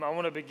I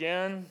want to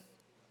begin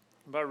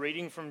by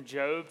reading from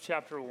Job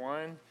chapter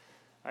 1.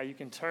 You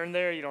can turn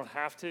there. You don't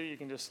have to. You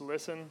can just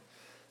listen.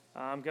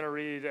 I'm going to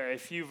read a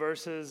few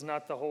verses,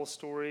 not the whole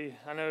story.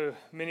 I know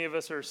many of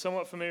us are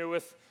somewhat familiar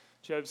with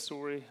Job's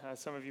story,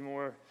 some of you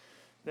more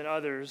than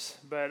others.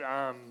 But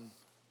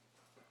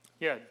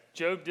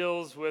Job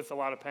deals with a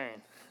lot of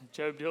pain.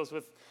 Job deals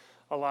with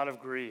a lot of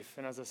grief.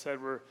 And as I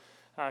said, we're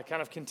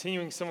kind of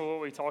continuing some of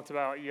what we talked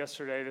about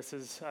yesterday. This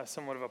is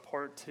somewhat of a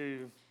part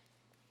two.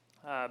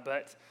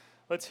 But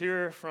let's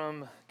hear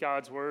from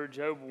God's word.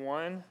 Job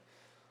 1.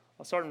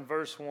 I'll start in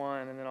verse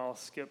 1, and then I'll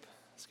skip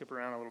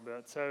around a little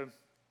bit. So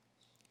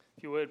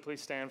if you would,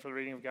 please stand for the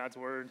reading of God's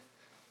word.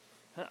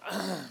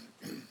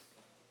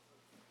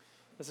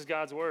 This is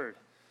God's word.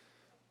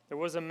 There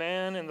was a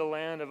man in the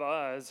land of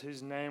Uz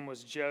whose name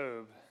was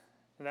Job,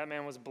 and that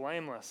man was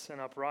blameless and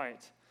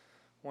upright,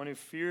 one who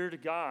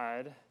feared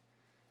God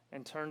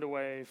and turned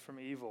away from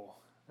evil.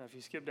 Now, if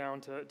you skip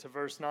down to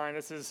verse 9,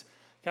 this is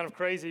kind of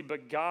crazy,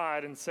 but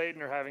God and Satan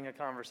are having a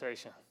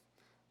conversation.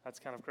 That's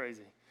kind of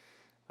crazy.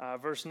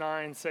 Verse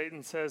 9,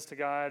 Satan says to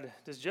God,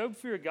 "Does Job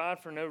fear God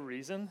for no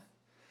reason?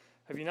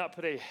 Have you not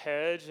put a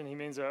hedge," and he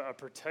means a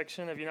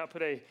protection, "have you not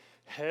put a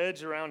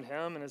hedge around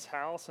him and his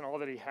house and all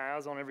that he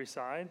has on every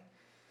side?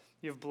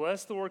 You have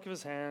blessed the work of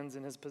his hands,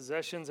 and his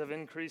possessions have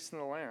increased in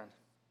the land.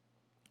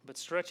 But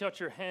stretch out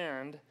your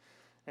hand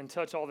and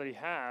touch all that he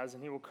has,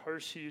 and he will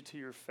curse you to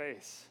your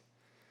face."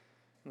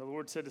 And the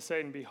Lord said to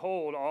Satan,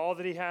 "Behold, all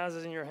that he has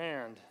is in your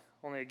hand.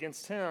 Only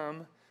against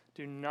him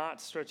do not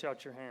stretch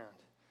out your hand."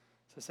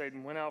 So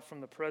Satan went out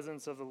from the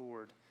presence of the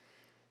Lord.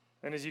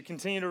 And as you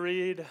continue to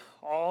read,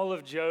 all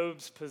of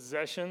Job's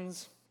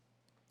possessions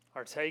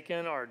are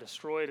taken, are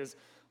destroyed. His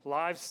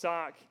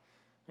livestock,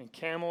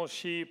 camels,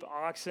 sheep,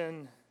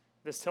 oxen.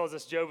 This tells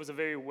us Job was a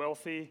very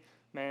wealthy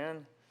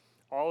man.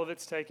 All of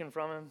it's taken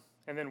from him.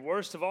 And then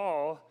worst of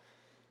all,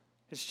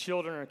 his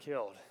children are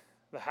killed.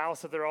 The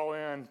house that they're all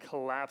in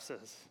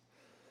collapses.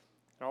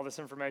 And all this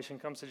information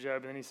comes to Job.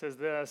 And then he says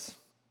this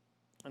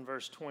in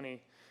verse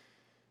 20.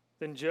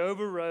 Then Job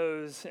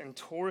arose and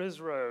tore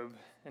his robe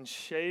and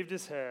shaved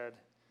his head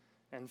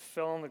and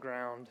fell on the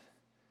ground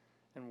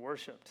and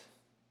worshiped.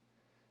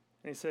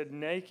 And he said,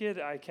 "Naked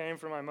I came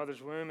from my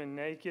mother's womb, and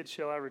naked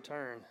shall I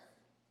return.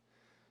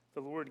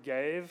 The Lord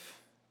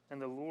gave,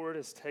 and the Lord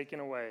has taken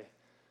away.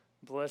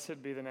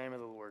 Blessed be the name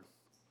of the Lord."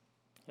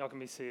 Y'all can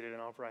be seated,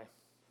 and I'll pray.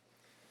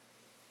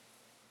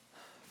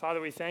 Father,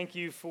 we thank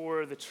you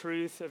for the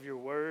truth of your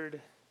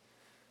word.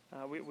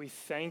 We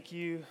thank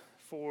you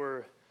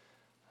for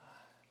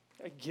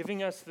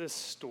giving us this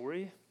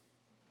story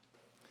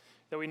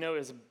that we know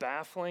is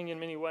baffling in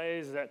many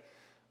ways, that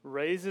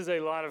raises a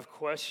lot of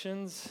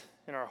questions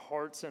in our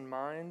hearts and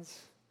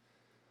minds.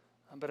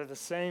 But at the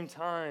same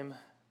time,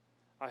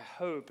 I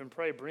hope and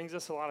pray brings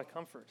us a lot of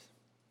comfort.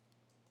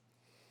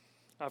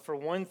 For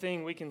one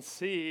thing, we can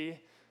see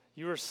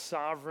you are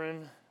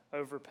sovereign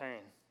over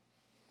pain.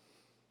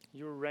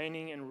 You're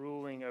reigning and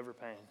ruling over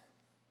pain.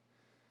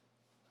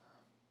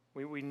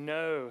 We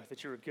know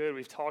that you're good.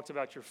 We've talked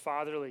about your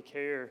fatherly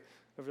care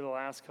over the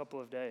last couple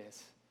of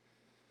days.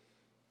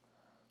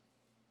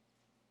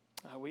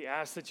 We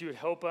ask that you would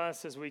help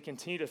us as we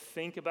continue to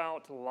think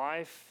about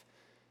life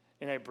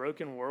in a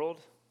broken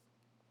world,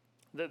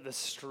 the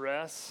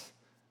stress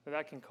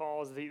that can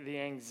cause, the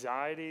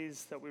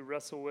anxieties that we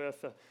wrestle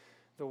with,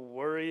 the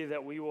worry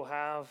that we will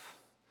have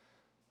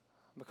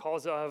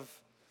because of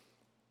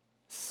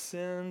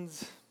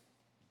sin's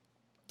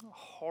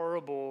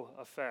horrible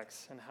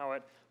effects and how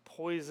it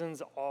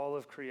poisons all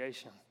of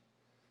creation.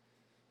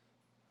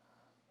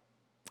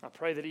 I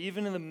pray that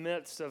even in the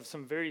midst of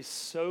some very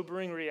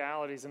sobering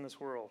realities in this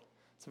world,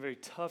 some very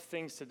tough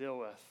things to deal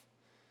with,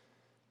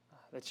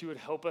 that you would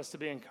help us to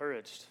be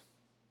encouraged.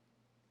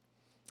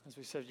 As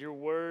we said, your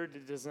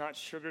word does not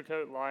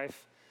sugarcoat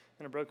life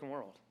in a broken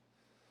world.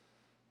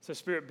 So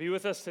Spirit, be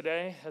with us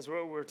today as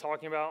we're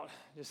talking about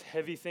just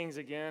heavy things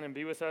again, and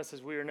be with us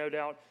as we are no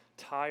doubt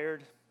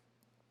tired.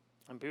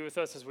 And be with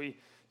us as we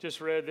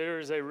just read, there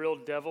is a real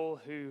devil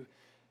who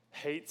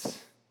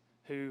hates,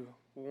 who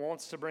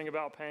wants to bring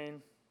about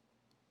pain,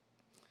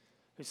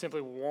 who simply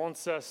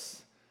wants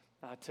us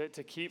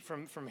to keep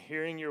from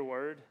hearing your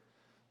word.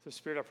 So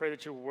Spirit, I pray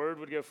that your word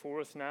would go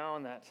forth now,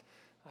 and that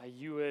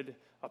you would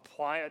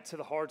apply it to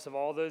the hearts of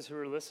all those who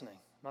are listening,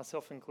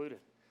 myself included,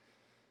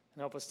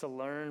 and help us to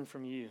learn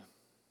from you.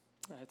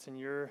 It's in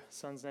your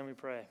Son's name we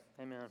pray.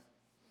 Amen.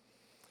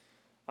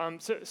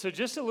 So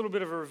just a little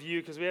bit of a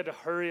review, because we had to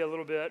hurry a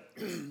little bit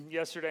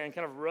yesterday and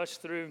kind of rush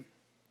through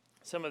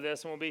some of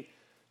this, and we'll be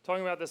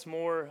talking about this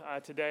more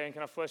today and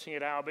kind of fleshing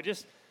it out. But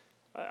just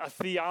a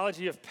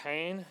theology of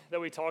pain that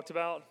we talked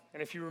about.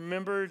 And if you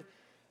remembered,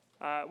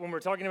 when we're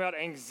talking about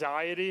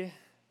anxiety,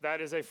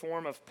 that is a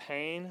form of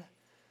pain.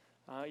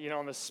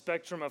 On the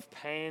spectrum of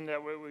pain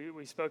that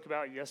we spoke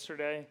about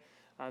yesterday,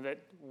 that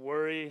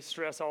worry,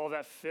 stress, all of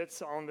that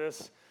fits on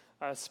this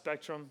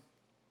spectrum.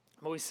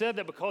 But we said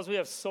that because we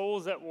have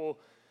souls that will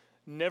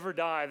never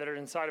die that are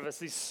inside of us,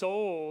 these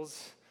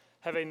souls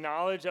have a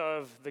knowledge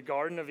of the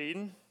Garden of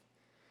Eden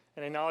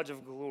and a knowledge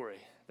of glory.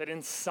 that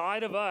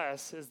inside of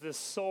us is this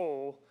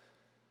soul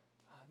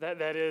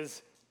that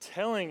is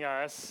telling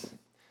us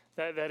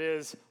that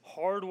is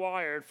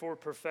hardwired for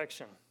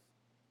perfection.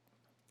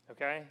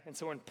 Okay? And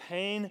so when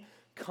pain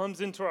comes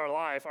into our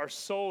life, our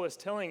soul is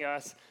telling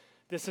us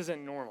this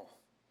isn't normal.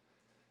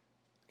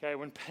 Okay?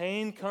 When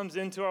pain comes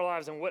into our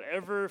lives in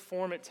whatever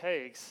form it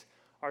takes,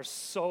 our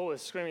soul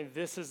is screaming,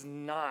 this is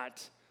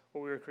not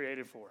what we were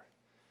created for.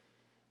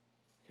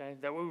 Okay?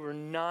 That we were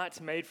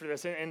not made for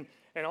this. And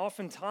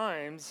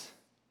oftentimes,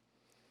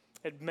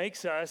 it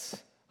makes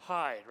us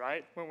hide,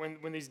 right?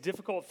 When these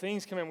difficult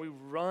things come in, we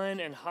run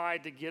and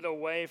hide to get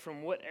away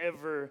from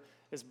whatever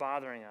is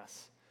bothering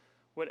us,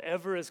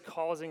 whatever is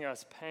causing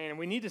us pain. And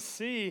we need to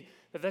see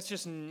that that's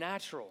just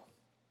natural,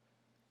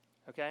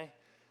 okay?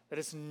 That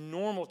it's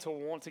normal to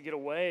want to get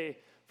away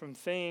from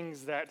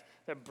things that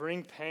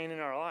bring pain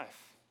in our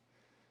life.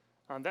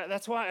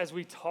 That's why as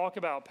we talk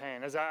about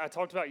pain, as I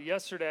talked about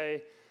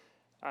yesterday,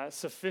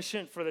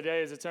 sufficient for the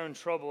day is its own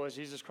trouble, as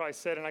Jesus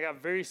Christ said, and I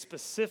got very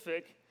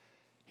specific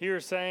here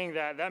saying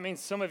that means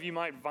some of you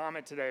might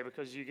vomit today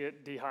because you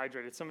get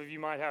dehydrated. Some of you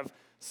might have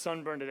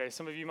sunburn today.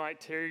 Some of you might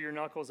tear your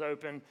knuckles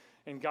open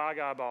and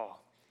gaga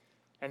ball.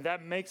 And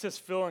that makes us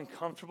feel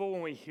uncomfortable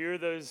when we hear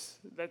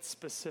that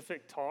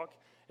specific talk.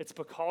 It's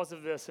because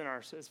of this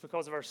it's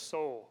because of our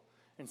soul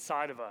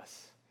inside of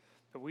us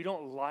that we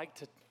don't like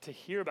to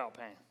hear about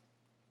pain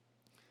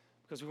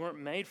because we weren't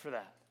made for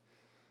that.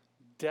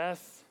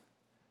 Death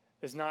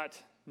is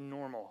not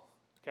normal,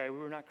 okay? We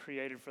were not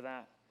created for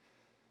that.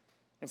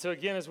 And so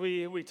again, as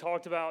we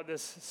talked about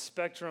this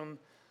spectrum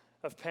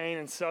of pain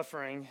and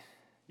suffering,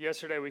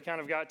 yesterday we kind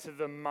of got to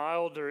the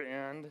milder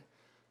end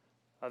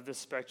of this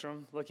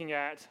spectrum, looking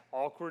at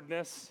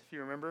awkwardness, if you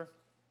remember.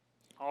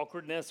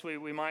 Awkwardness,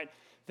 we might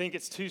think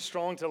it's too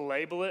strong to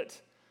label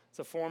it. It's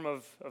a form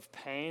of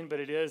pain, but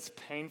it is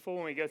painful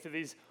when we go through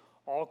these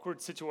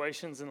awkward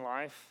situations in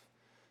life.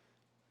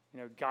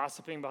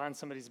 Gossiping behind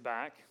somebody's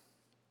back.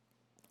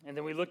 And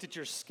then we looked at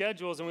your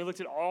schedules and we looked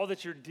at all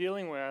that you're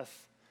dealing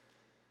with.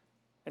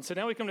 And so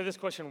now we come to this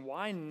question,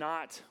 why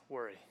not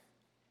worry?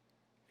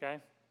 Okay?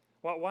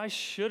 Why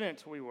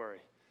shouldn't we worry?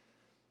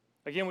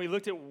 Again, we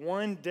looked at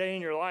one day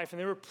in your life, and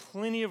there were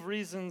plenty of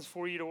reasons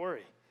for you to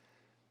worry.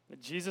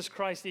 But Jesus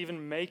Christ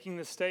even making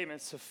the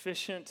statement,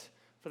 sufficient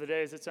for the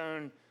day is its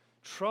own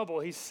trouble,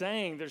 he's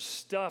saying there's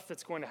stuff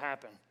that's going to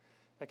happen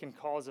that can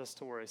cause us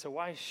to worry. So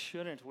why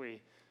shouldn't we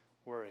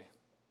worry?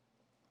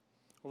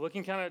 Well,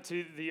 looking kind of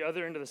to the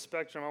other end of the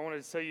spectrum, I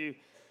wanted to tell you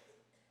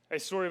a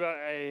story about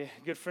a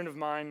good friend of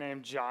mine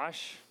named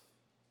Josh.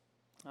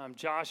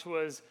 Josh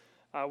was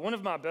one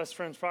of my best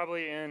friends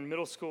probably in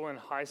middle school and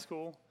high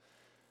school.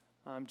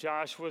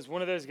 Josh was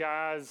one of those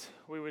guys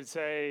we would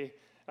say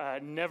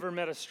never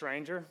met a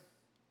stranger.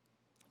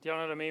 Do y'all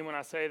know what I mean when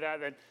I say that?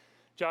 That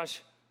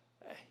Josh,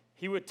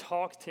 he would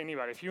talk to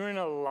anybody. If you were in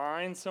a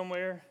line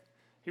somewhere,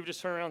 he would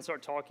just turn around and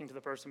start talking to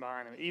the person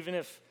behind him, even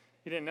if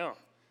he didn't know him,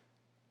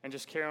 and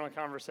just carry on a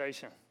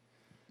conversation.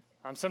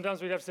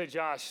 Sometimes we'd have to say,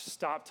 Josh,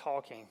 stop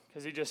talking,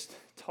 because he just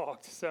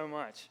talked so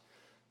much.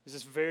 He was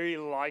this very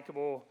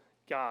likable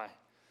guy.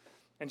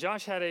 And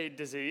Josh had a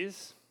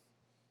disease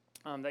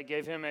that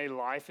gave him a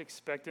life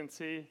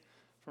expectancy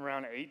from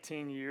around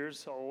 18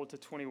 years old to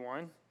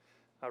 21.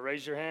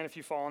 Raise your hand if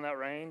you fall in that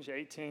range,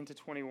 18 to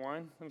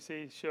 21. Let me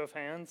see, show of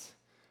hands.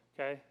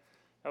 Okay,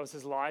 that was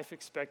his life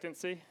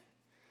expectancy.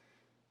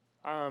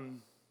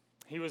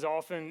 He was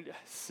often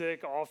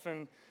sick,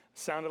 often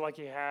sounded like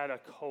he had a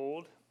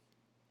cold.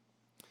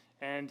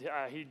 And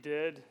he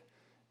did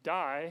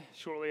die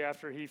shortly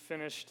after he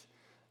finished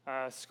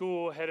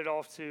school, headed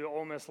off to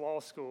Ole Miss Law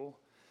School,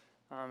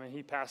 and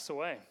he passed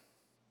away.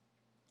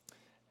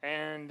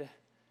 And,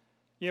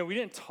 we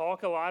didn't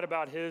talk a lot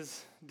about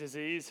his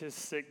disease, his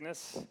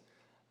sickness,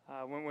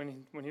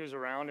 when he was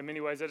around. In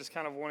many ways, I just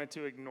kind of wanted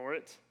to ignore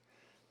it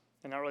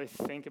and not really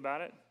think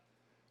about it.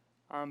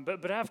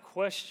 But I have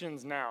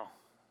questions now,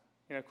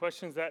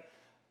 questions that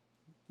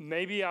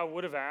maybe I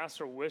would have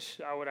asked or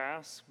wish I would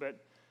ask,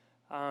 but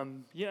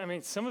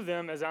some of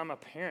them as I'm a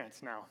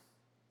parent now.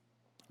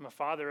 I'm a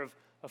father of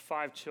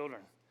 5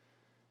 children.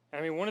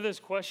 And one of those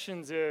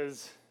questions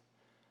is,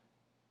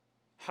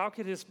 how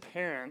could his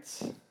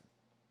parents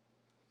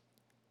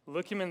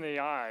look him in the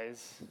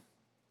eyes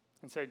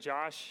and say,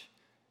 Josh,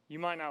 you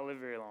might not live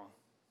very long.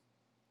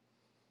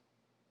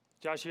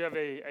 Josh, you have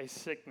a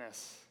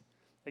sickness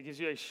that gives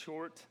you a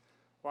short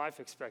life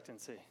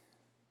expectancy.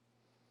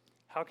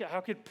 How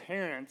could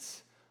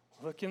parents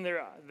look in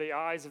the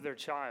eyes of their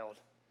child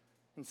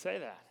and say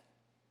that?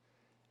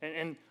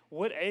 And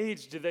what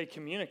age do they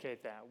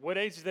communicate that? What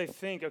age do they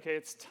think, okay,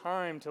 it's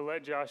time to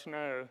let Josh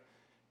know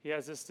he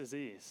has this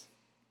disease?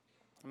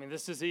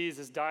 This disease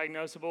is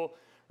diagnosable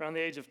around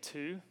the age of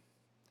 2.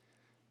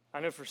 I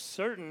know for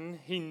certain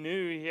he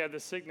knew he had the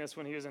sickness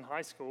when he was in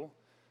high school.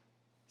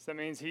 So that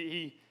means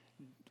he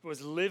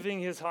was living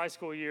his high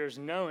school years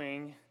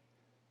knowing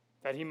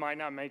that he might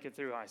not make it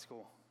through high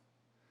school.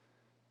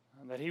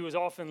 That he was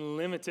often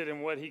limited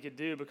in what he could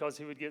do because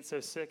he would get so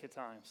sick at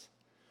times.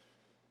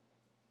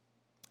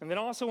 And then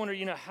I also wonder,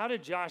 how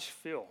did Josh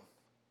feel?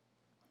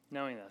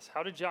 knowing this?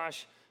 How did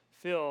Josh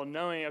feel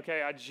knowing,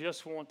 okay, I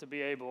just want to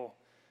be able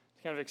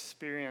to kind of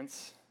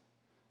experience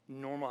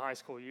normal high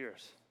school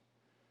years?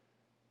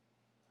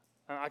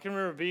 I can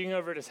remember being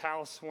over at his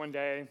house one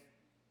day,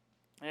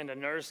 and a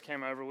nurse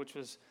came over, which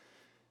was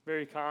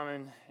very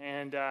common,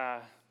 and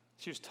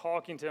she was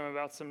talking to him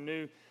about some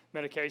new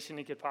medication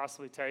he could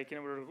possibly take, and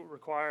it would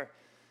require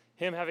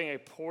him having a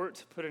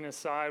port put in his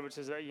side, which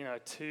is a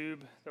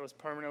tube that was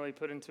permanently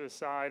put into his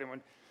side and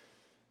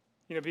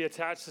would be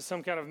attached to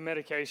some kind of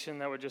medication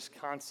that would just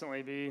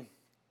constantly be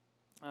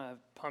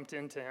pumped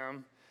into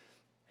him.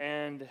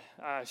 And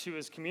she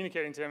was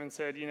communicating to him and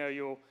said,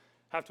 you'll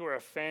have to wear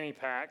a fanny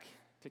pack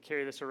to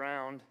carry this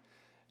around.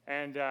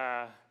 And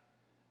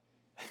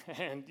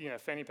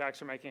fanny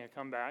packs are making a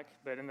comeback,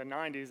 but in the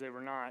 90s they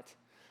were not.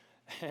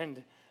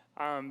 And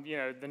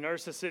the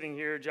nurse is sitting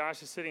here,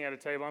 Josh is sitting at a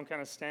table, I'm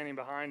kind of standing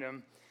behind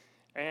him,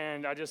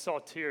 and I just saw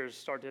tears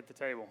start to hit the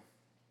table.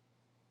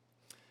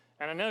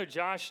 And I know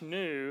Josh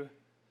knew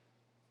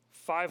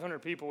 500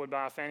 people would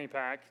buy a fanny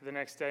pack the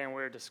next day and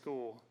wear it to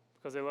school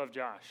because they loved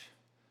Josh.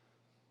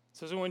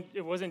 So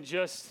it wasn't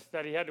just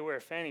that he had to wear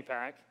a fanny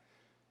pack,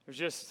 it was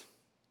just,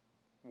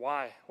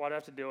 why? Why do I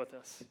have to deal with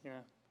this?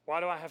 Why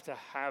do I have to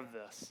have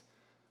this?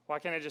 Why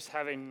can't I just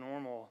have a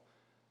normal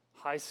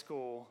high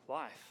school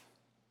life?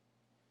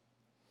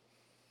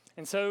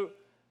 And so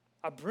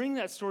I bring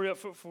that story up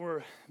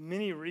for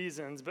many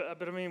reasons,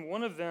 but I mean,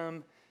 one of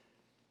them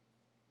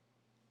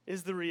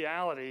is the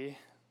reality.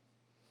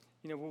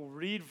 We'll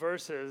read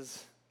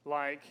verses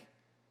like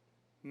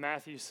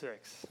Matthew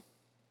 6,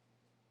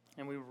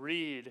 and we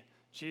read,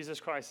 Jesus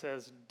Christ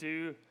says,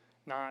 do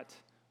not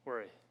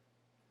worry.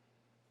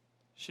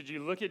 Should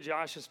you look at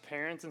Josh's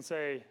parents and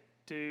say,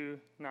 do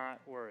not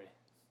worry?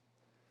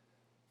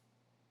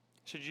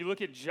 Should you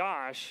look at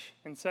Josh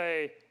and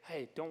say,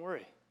 hey, don't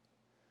worry?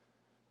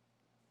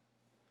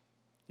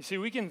 You see,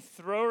 we can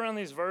throw around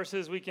these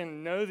verses, we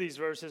can know these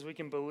verses, we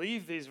can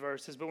believe these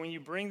verses, but when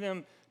you bring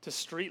them to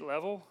street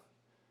level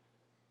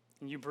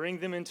and you bring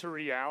them into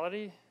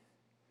reality,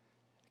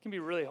 it can be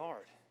really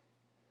hard.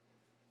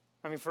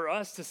 I mean, for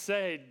us to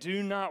say,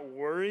 do not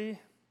worry,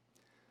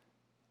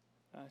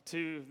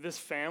 to this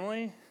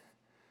family,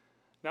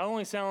 not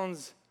only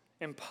sounds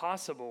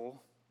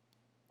impossible,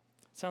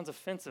 it sounds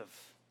offensive,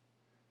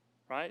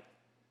 right?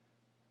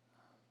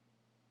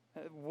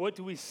 What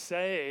do we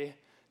say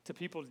to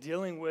people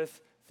dealing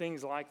with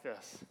things like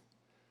this?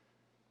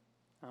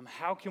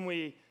 How can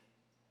we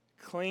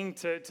cling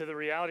to the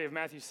reality of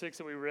Matthew 6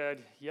 that we read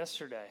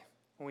yesterday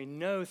when we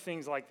know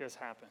things like this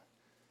happen?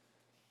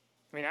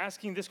 I mean,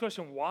 asking this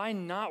question, why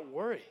not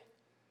worry?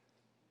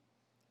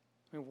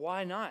 I mean,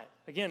 why not?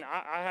 Again,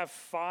 I have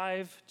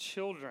 5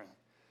 children.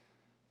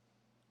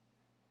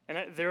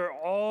 And there are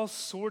all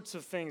sorts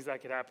of things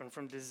that could happen,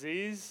 from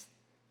disease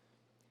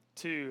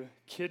to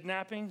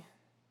kidnapping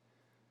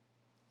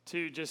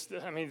to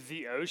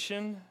the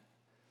ocean.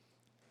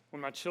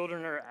 When my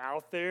children are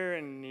out there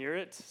and near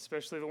it,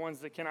 especially the ones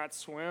that cannot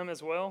swim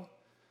as well.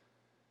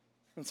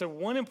 And so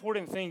one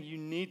important thing you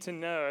need to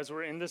know as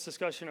we're in this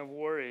discussion of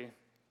worry,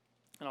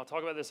 and I'll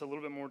talk about this a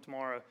little bit more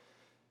tomorrow,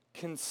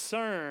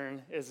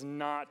 concern is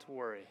not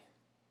worry.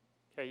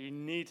 Okay, you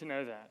need to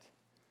know that.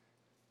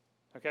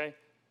 Okay?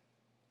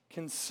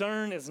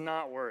 Concern is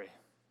not worry.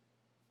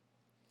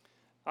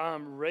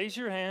 Raise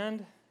your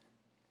hand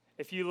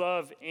if you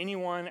love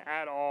anyone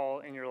at all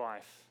in your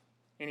life.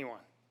 Anyone.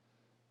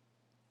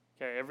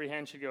 Okay, every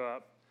hand should go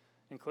up,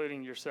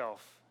 including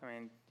yourself. I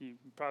mean, you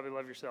probably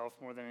love yourself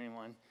more than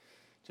anyone.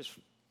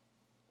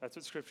 That's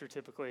what Scripture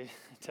typically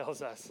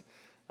tells us.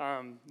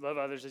 Love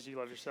others as you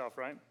love yourself,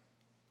 right?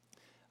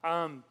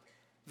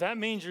 That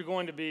means you're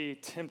going to be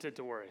tempted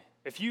to worry.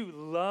 If you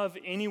love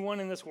anyone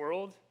in this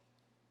world,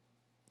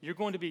 you're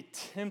going to be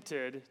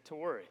tempted to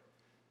worry.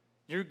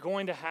 You're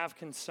going to have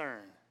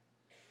concern,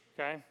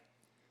 okay?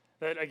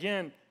 That,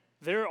 again,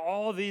 there are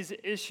all these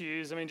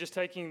issues. I mean, just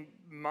taking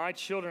my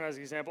children as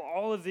an example,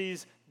 all of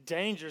these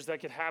dangers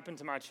that could happen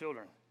to my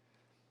children.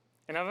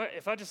 And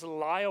if I just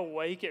lie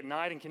awake at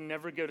night and can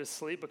never go to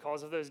sleep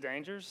because of those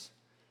dangers,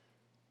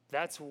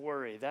 that's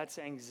worry, that's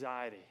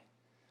anxiety.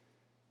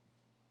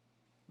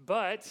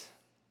 But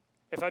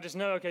if I just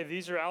know, okay,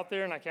 these are out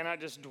there and I cannot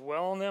just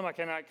dwell on them, I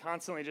cannot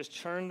constantly just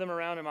churn them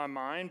around in my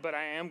mind, but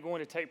I am going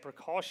to take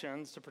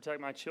precautions to protect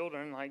my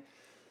children, like,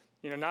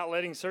 not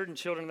letting certain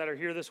children that are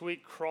here this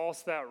week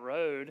cross that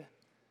road,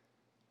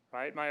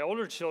 right? My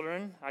older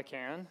children, I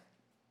can,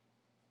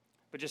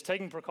 but just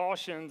taking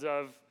precautions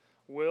of,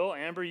 Will,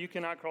 Amber, you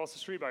cannot cross the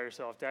street by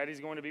yourself. Daddy's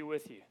going to be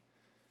with you,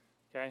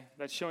 okay?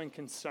 That's showing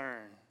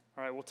concern.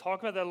 All right, we'll talk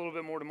about that a little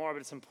bit more tomorrow, but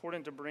it's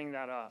important to bring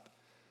that up.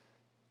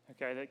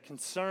 Okay, that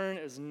concern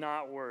is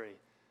not worry.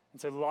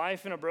 And so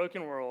life in a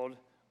broken world,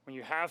 when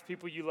you have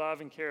people you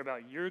love and care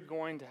about, you're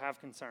going to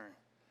have concern.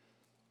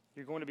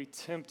 You're going to be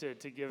tempted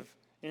to give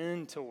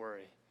in to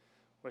worry,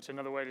 which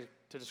another way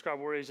to describe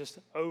worry is just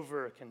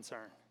over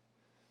concern,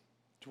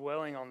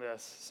 dwelling on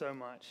this so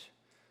much.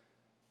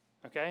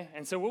 Okay,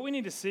 and so what we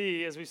need to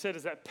see, as we said,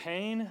 is that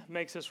pain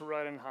makes us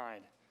run and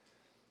hide.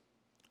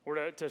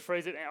 or to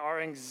phrase it,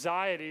 our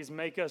anxieties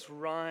make us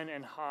run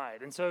and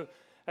hide. And so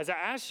as I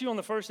asked you on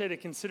the first day to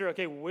consider,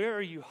 okay, where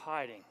are you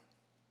hiding?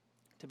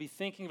 To be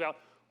thinking about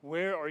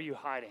where are you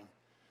hiding?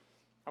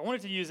 I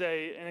wanted to use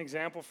an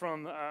example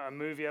from a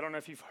movie. I don't know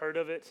if you've heard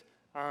of it,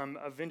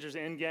 Avengers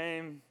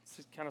Endgame.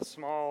 It's kind of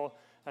small.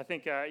 I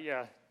think,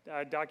 a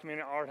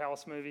documentary art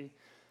house movie.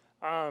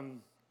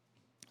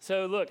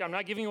 So look, I'm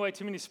not giving away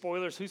too many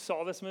spoilers. Who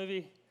saw this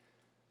movie?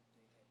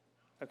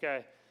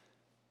 Okay.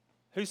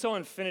 Who saw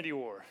Infinity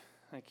War?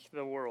 Like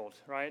the world,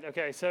 right?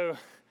 Okay, so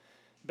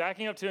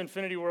backing up to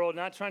Infinity War,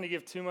 not trying to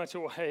give too much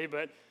away,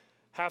 but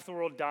half the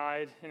world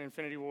died in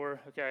Infinity War.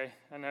 Okay,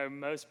 I know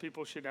most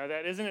people should know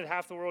that. Isn't it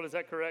half the world? Is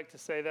that correct to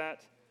say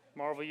that?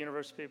 Marvel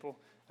Universe people?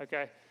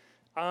 Okay.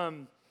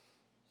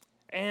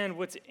 And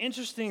what's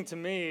interesting to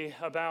me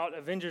about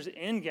Avengers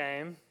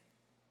Endgame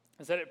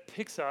is that it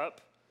picks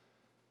up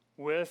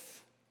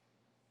with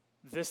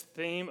this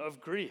theme of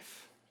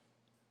grief,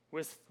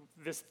 with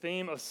this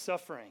theme of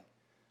suffering,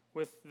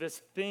 with this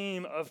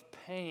theme of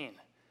pain.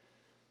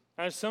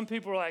 Now, some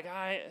people are like,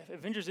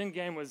 Avengers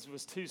Endgame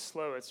was too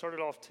slow. It started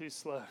off too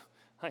slow.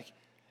 Like,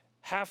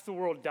 half the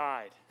world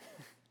died.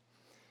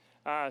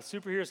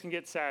 Superheroes can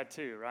get sad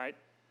too, right?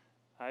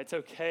 It's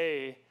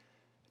okay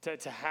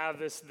to have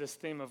this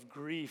theme of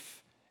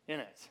grief in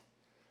it.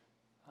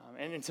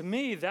 And to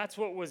me, that's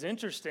what was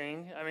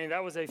interesting. I mean,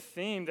 that was a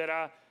theme that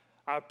I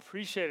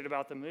appreciated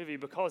about the movie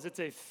because it's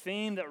a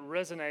theme that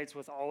resonates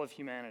with all of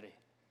humanity.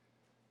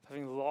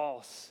 Having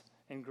loss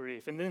and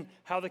grief. And then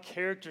how the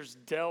characters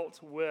dealt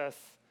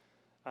with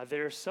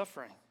their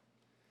suffering.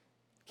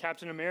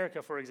 Captain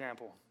America, for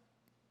example,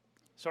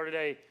 started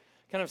a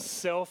kind of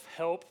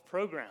self-help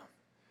program,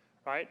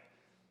 right?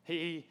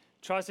 He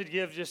tries to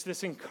give just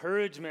this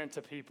encouragement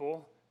to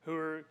people who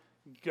are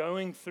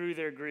going through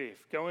their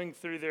grief, going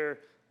through their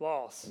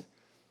loss.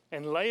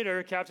 And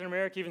later, Captain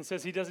America even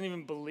says he doesn't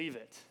even believe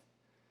it.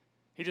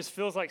 He just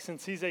feels like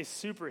since he's a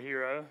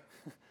superhero,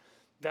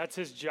 that's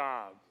his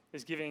job,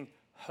 is giving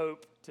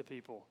hope to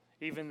people,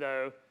 even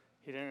though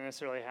he didn't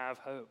necessarily have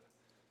hope.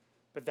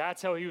 But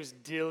that's how he was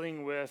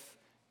dealing with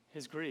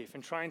his grief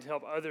and trying to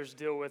help others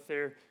deal with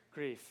their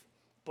grief.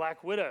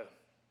 Black Widow,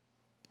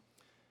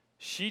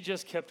 she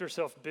just kept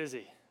herself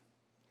busy.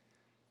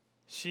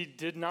 She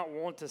did not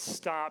want to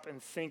stop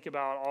and think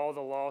about all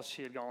the loss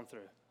she had gone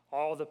through,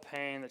 all the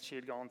pain that she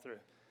had gone through.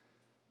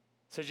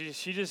 So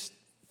she just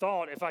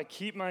thought, if I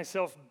keep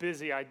myself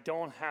busy, I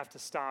don't have to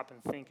stop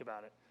and think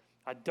about it.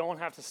 I don't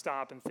have to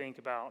stop and think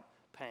about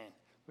pain,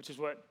 which is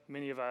what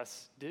many of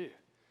us do.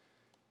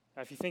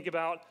 Now, if you think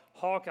about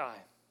Hawkeye,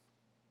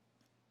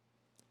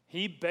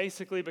 he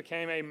basically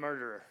became a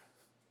murderer,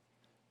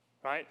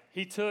 right?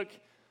 He took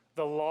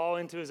the law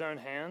into his own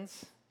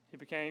hands. He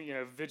became,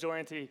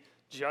 vigilante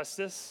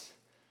justice.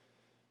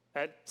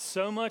 That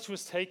so much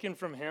was taken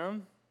from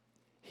him,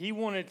 he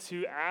wanted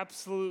to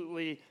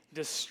absolutely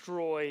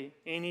destroy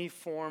any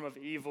form of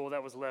evil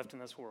that was left in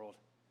this world.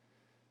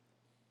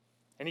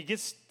 And he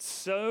gets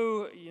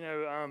so,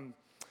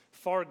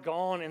 far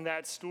gone in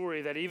that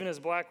story that even as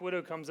Black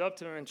Widow comes up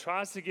to him and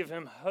tries to give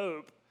him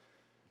hope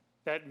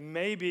that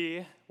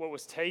maybe what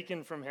was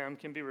taken from him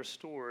can be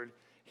restored,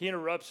 he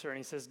interrupts her and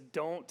he says,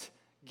 "Don't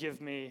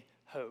give me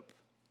hope."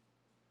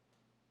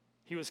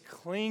 He was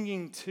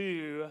clinging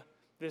to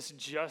this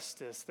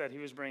justice that he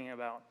was bringing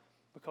about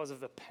because of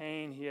the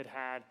pain he had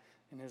had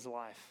in his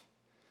life.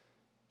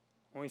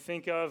 When we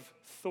think of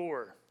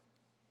Thor,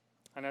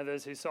 I know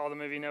those who saw the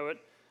movie know it.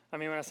 I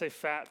mean, when I say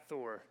fat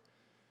Thor,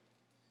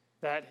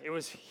 that it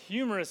was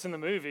humorous in the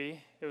movie.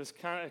 It was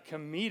kind of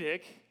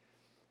comedic,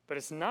 but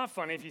it's not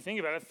funny if you think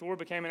about it. Thor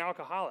became an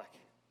alcoholic.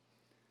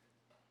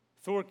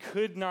 Thor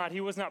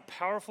he was not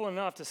powerful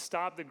enough to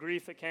stop the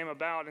grief that came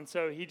about, and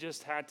so he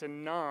just had to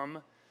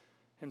numb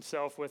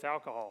himself with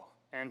alcohol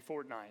and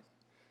Fortnite.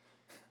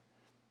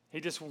 He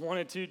just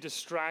wanted to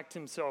distract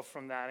himself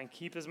from that and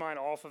keep his mind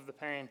off of the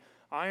pain.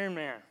 Iron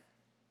Man,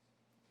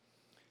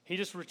 he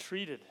just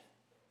retreated,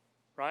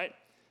 right?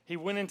 He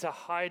went into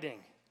hiding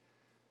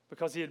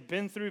because he had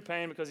been through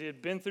pain, because he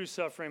had been through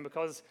suffering,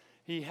 because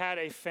he had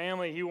a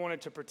family he wanted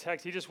to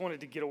protect. He just wanted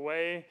to get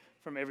away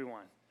from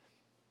everyone,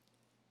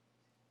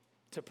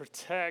 to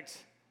protect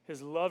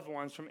his loved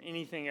ones from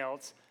anything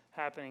else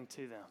happening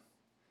to them.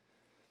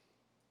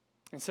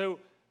 And so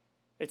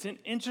it's an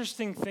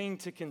interesting thing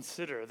to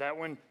consider that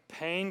when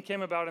pain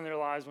came about in their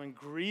lives, when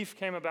grief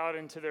came about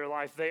into their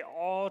life, they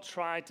all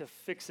tried to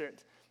fix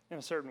it in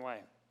a certain way.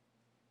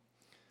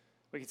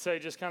 We could say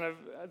just kind of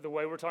the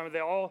way we're talking, they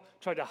all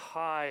tried to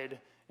hide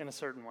in a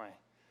certain way.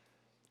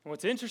 And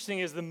what's interesting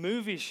is the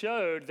movie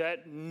showed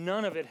that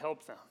none of it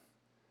helped them.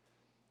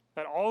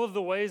 That all of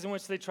the ways in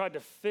which they tried to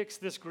fix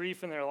this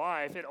grief in their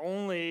life, it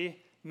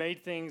only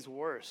made things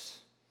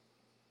worse.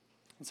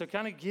 And so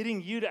kind of getting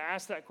you to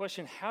ask that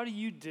question, how do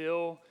you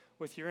deal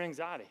with your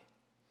anxiety?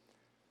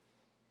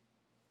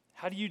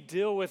 How do you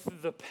deal with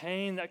the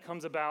pain that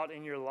comes about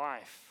in your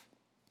life?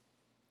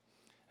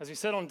 As we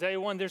said on day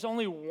one, there's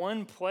only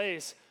one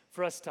place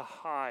for us to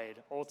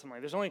hide, ultimately.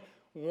 There's only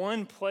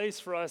one place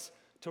for us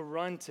to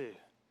run to.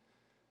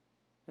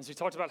 And so we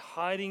talked about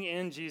hiding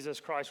in Jesus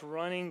Christ,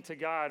 running to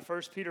God.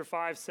 1 Peter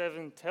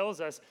 5:7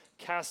 tells us,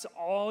 cast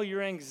all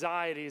your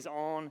anxieties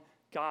on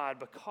God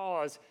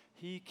because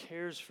he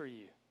cares for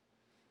you.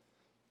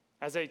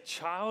 As a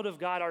child of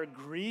God, our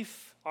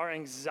grief, our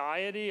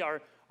anxiety,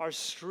 our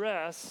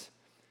stress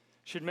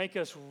should make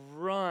us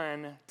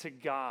run to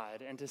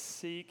God and to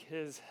seek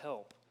his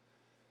help.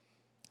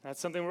 That's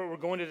something we're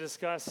going to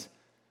discuss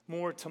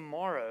more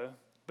tomorrow,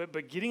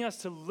 but getting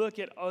us to look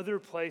at other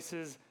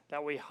places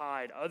that we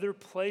hide, other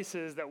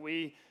places that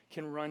we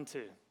can run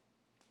to.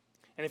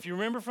 And if you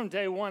remember from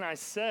day one, I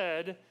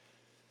said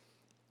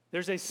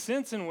there's a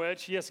sense in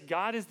which, yes,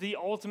 God is the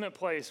ultimate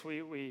place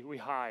we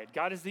hide.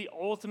 God is the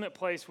ultimate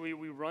place we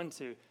run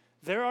to.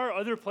 There are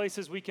other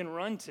places we can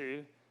run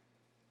to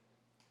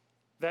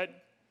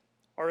that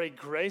are a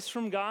grace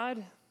from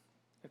God,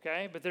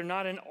 okay, but they're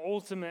not an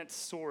ultimate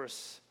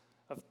source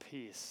of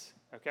peace,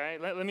 okay?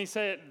 Let me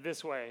say it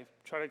this way,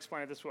 try to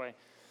explain it this way.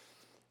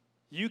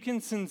 You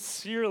can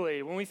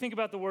sincerely, when we think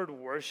about the word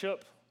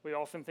worship, we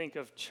often think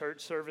of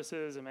church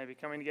services and maybe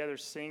coming together,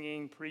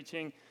 singing,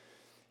 preaching.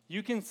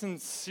 You can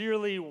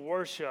sincerely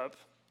worship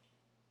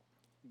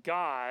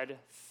God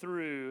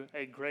through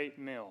a great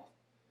meal,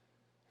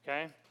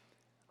 okay?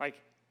 Like,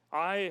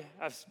 I've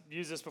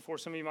used this before,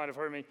 some of you might have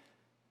heard me.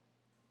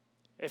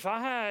 If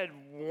I had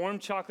warm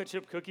chocolate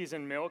chip cookies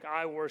and milk,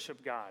 I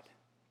worship God.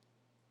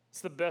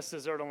 It's the best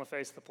dessert on the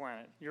face of the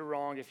planet. You're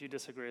wrong if you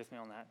disagree with me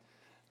on that.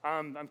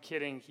 I'm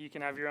kidding. You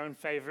can have your own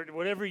favorite,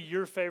 whatever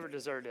your favorite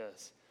dessert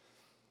is.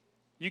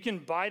 You can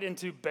bite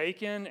into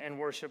bacon and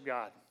worship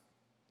God.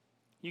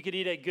 You could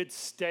eat a good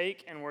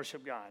steak and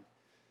worship God.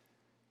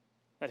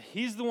 That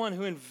he's the one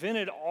who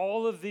invented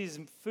all of these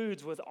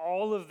foods with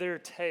all of their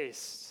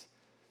tastes.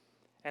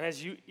 And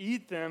as you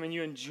eat them and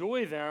you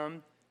enjoy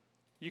them,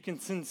 you can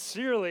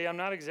sincerely, I'm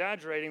not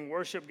exaggerating,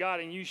 worship God,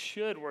 and you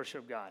should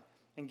worship God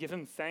and give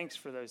him thanks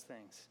for those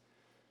things.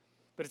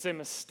 But it's a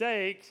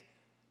mistake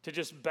to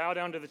just bow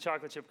down to the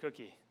chocolate chip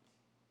cookie.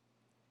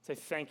 Say,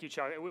 thank you,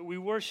 chocolate. We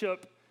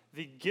worship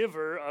the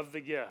giver of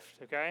the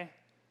gift, okay?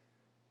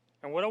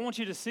 And what I want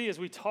you to see as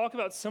we talk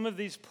about some of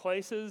these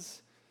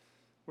places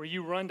where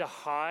you run to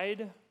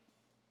hide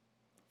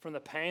from the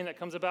pain that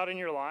comes about in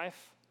your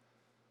life,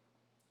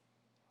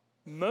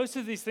 most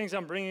of these things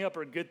I'm bringing up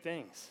are good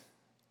things.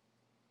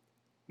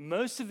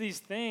 Most of these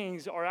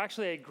things are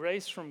actually a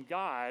grace from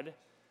God,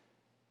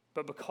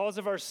 but because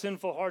of our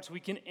sinful hearts, we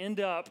can end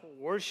up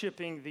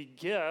worshiping the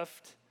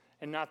gift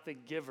and not the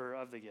giver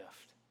of the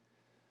gift.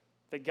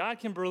 That God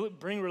can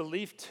bring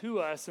relief to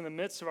us in the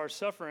midst of our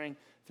suffering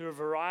through a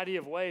variety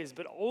of ways,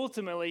 but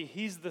ultimately,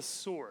 he's the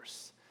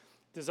source.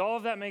 Does all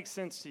of that make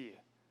sense to you?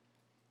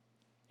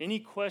 Any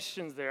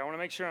questions there? I want to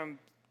make sure I'm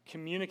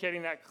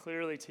communicating that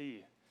clearly to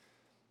you.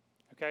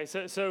 Okay,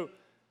 so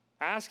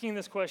asking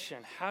this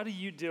question, how do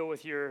you deal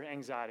with your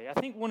anxiety? I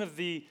think one of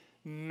the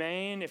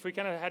main, if we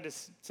kind of had to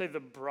say the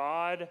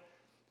broad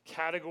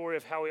category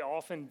of how we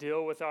often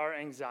deal with our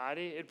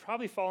anxiety, it'd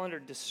probably fall under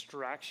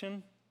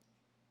distraction.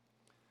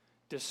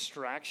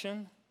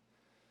 Distraction.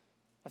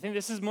 I think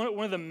this is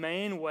one of the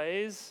main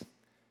ways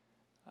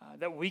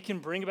that we can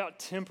bring about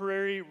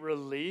temporary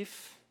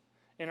relief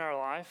in our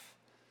life.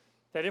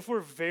 That if we're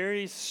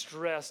very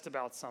stressed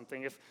about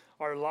something, if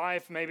our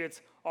life, maybe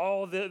it's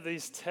all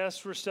these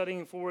tests we're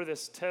studying for,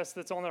 this test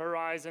that's on the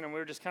horizon, and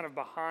we're just kind of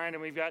behind,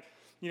 and we've got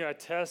a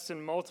test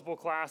in multiple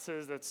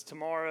classes that's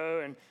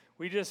tomorrow, and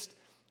we just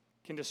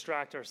can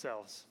distract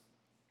ourselves.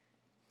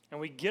 And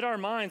we get our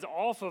minds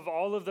off of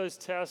all of those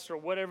tests or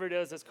whatever it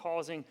is that's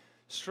causing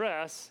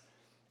stress,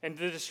 and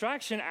the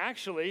distraction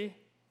actually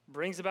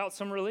brings about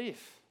some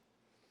relief.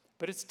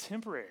 But it's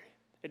temporary.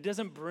 It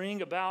doesn't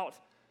bring about,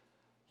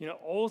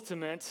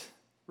 ultimate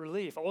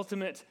relief,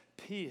 ultimate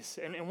peace.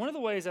 And one of the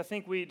ways I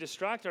think we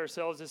distract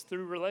ourselves is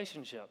through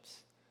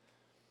relationships.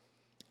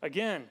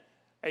 Again,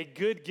 a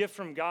good gift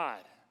from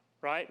God,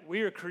 right?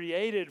 We are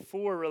created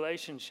for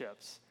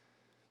relationships.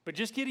 But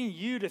just getting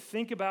you to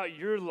think about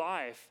your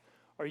life,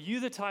 are you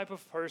the type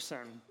of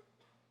person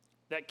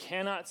that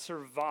cannot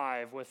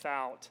survive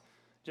without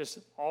just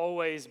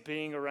always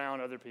being around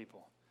other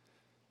people?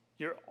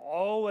 You're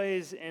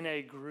always in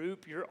a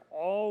group. You're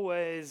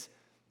always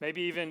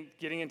maybe even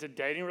getting into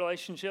dating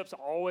relationships,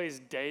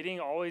 always dating,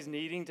 always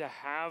needing to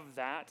have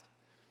that,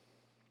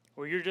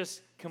 where you're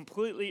just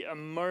completely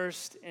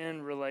immersed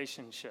in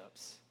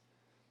relationships.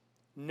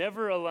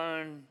 Never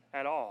alone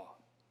at all.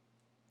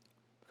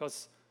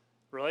 Because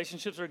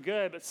relationships are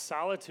good, but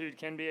solitude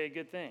can be a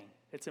good thing.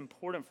 It's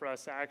important for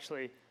us to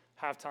actually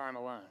have time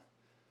alone.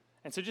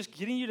 And so just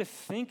getting you to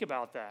think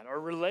about that. Are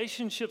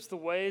relationships the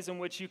ways in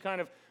which you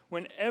kind of,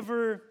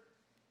 whenever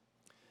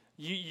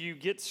you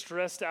get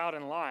stressed out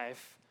in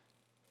life,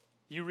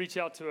 you reach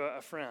out to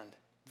a friend?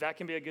 That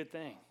can be a good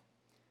thing.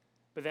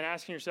 But then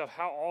asking yourself,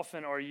 how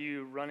often are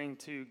you running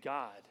to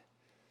God?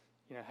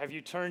 Have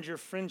you turned your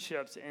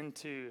friendships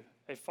into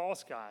a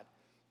false God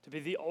to be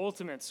the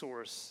ultimate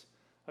source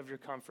of your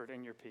comfort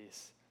and your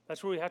peace?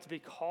 That's where we have to be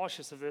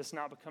cautious of this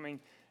not becoming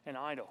an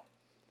idol.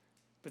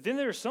 But then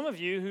there are some of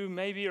you who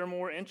maybe are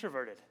more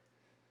introverted.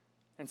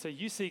 And so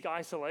you seek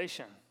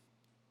isolation.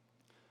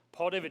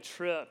 Paul David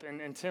Tripp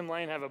and Tim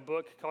Lane have a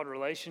book called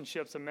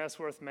Relationships, A Mess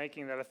Worth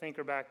Making that I think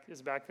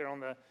is back there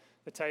on the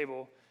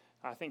table.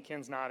 I think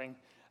Ken's nodding.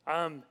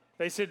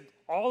 They said,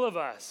 all of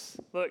us,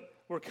 look,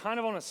 we're kind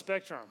of on a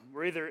spectrum.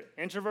 We're either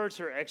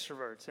introverts or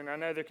extroverts. And I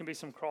know there can be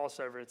some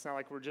crossover. It's not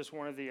like we're just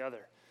one or the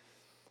other.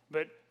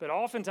 But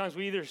oftentimes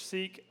we either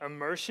seek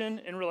immersion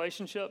in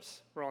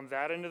relationships, we're on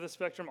that end of the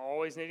spectrum,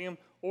 always needing them,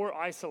 or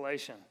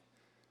isolation.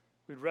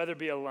 We'd rather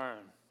be alone.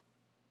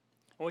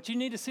 And what you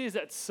need to see is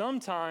that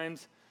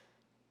sometimes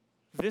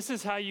this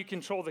is how you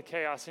control the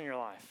chaos in your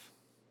life.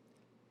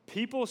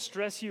 People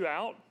stress you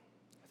out.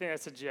 I think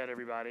that's a jet,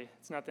 everybody.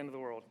 It's not the end of the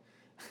world.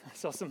 I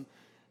saw some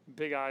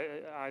big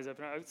eyes up.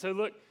 So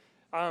look,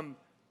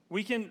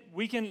 we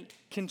can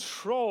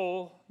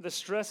control the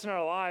stress in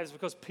our lives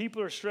because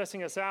people are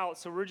stressing us out,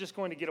 so we're just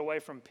going to get away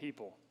from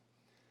people.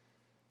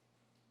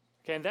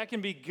 Okay, and that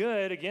can be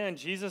good. Again,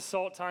 Jesus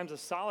sought times of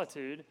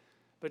solitude,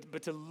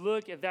 but to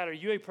look at that, are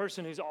you a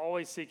person who's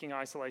always seeking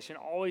isolation,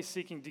 always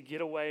seeking to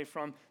get away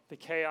from the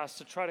chaos,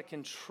 to try to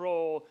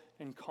control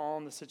and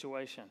calm the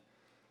situation?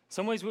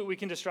 Some ways we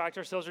can distract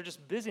ourselves are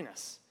just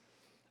busyness.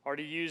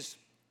 Already used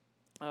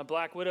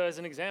Black Widow as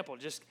an example,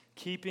 just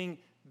keeping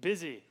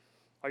busy.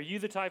 Are you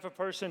the type of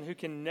person who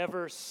can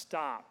never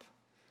stop,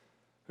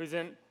 who's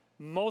in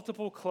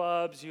multiple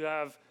clubs, you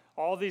have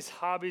all these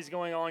hobbies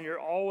going on, you're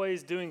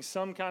always doing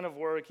some kind of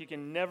work, you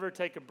can never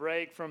take a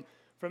break from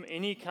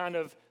any kind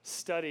of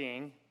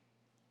studying,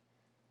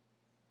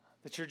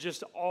 that you're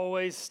just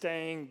always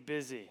staying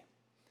busy?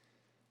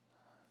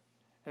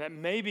 And that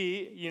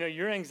maybe,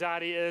 your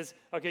anxiety is,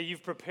 okay,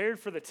 you've prepared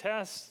for the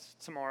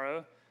test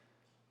tomorrow,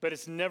 but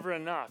it's never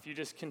enough. You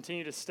just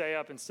continue to stay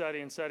up and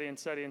study and study and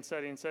study and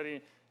study and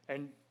study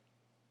and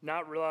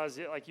not realize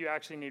it, like you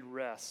actually need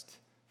rest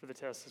for the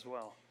test as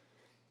well.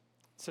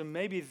 So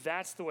maybe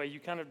that's the way you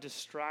kind of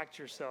distract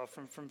yourself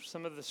from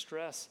some of the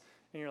stress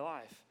in your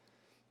life.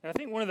 And I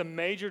think one of the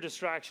major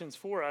distractions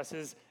for us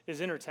is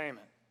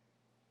entertainment.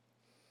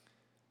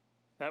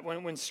 That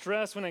when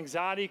stress, when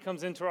anxiety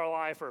comes into our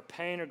life, or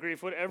pain or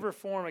grief, whatever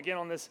form, again,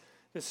 on this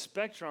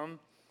spectrum,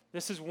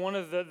 this is one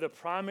of the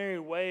primary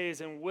ways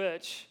in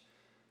which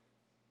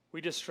we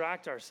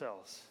distract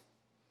ourselves.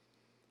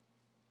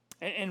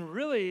 And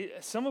really,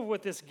 some of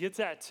what this gets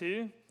at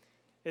too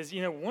is,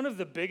 one of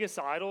the biggest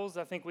idols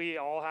I think we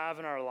all have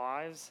in our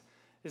lives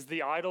is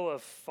the idol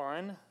of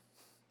fun.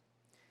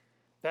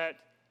 That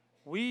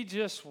we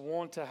just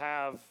want to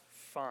have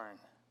fun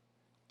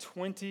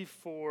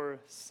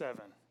 24/7.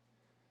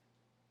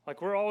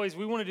 Like we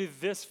want to do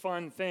this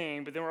fun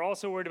thing, but then we're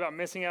also worried about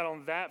missing out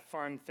on that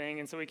fun thing,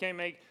 and so we can't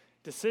make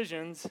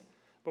decisions.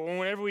 But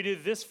whenever we do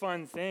this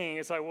fun thing,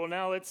 it's like, well,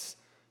 now let's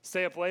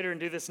stay up later and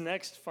do this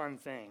next fun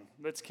thing.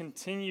 Let's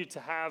continue to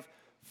have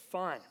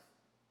fun.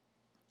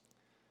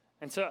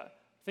 And so I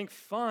think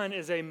fun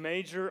is a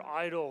major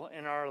idol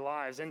in our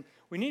lives. And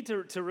we need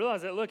to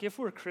realize that, look, if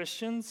we're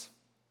Christians,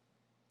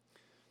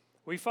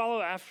 we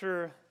follow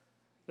after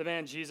the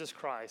man Jesus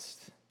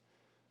Christ,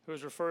 who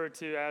is referred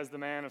to as the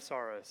man of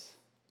sorrows.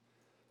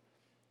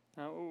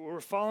 Now,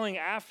 we're following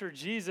after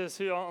Jesus,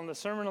 who on the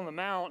Sermon on the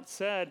Mount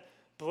said,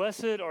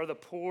 "Blessed are the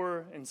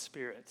poor in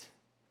spirit."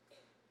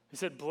 He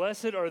said,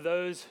 "Blessed are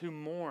those who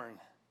mourn.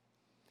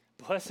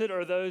 Blessed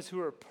are those who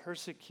are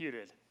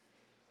persecuted."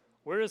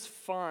 Where is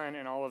fun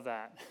in all of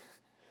that?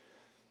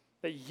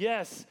 That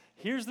yes,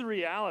 here's the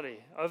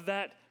reality of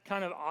that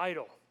kind of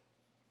idol.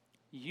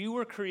 You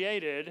were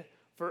created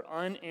for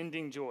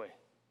unending joy.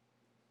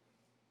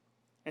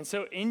 And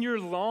so in your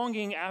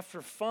longing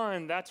after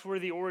fun, that's where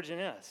the origin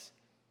is.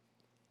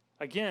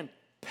 Again,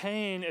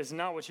 pain is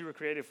not what you were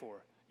created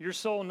for. Your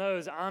soul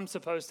knows I'm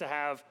supposed to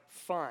have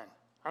fun.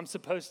 I'm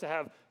supposed to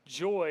have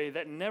joy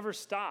that never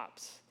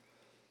stops.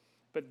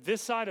 But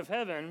this side of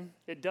heaven,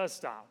 it does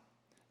stop.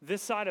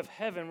 This side of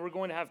heaven, we're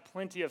going to have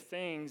plenty of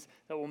things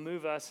that will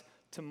move us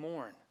to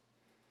mourn.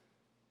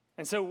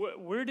 And so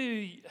where do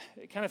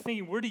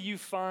you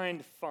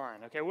find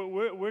fun? Okay,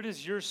 where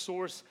does your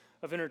source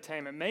of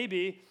entertainment?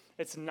 Maybe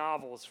it's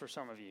novels for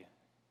some of you.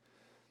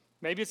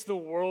 Maybe it's the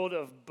world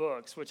of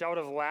books, which I would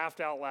have laughed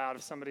out loud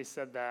if somebody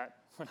said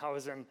that when I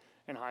was in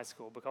high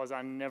school, because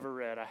I never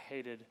read. I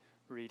hated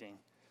reading.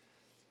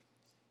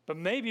 But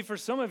maybe for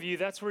some of you,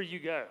 that's where you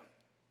go.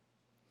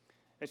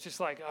 It's just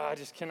like, I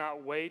just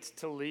cannot wait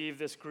to leave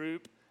this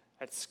group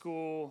at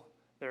school.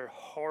 They're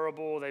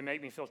horrible. They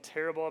make me feel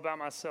terrible about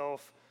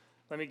myself.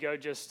 Let me go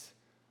just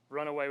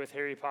run away with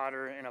Harry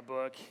Potter in a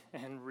book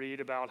and read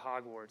about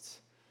Hogwarts.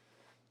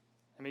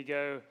 Let me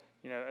go,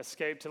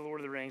 escape to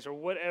Lord of the Rings, or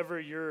whatever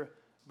your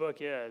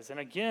book is. And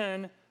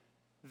again,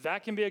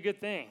 that can be a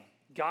good thing.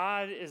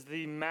 God is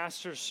the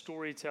master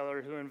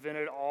storyteller who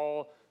invented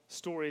all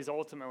stories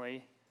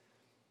ultimately.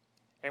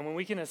 And when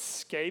we can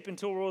escape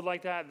into a world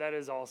like that, that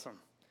is awesome.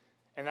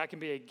 And that can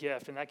be a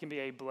gift, and that can be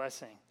a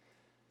blessing.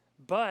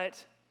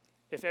 But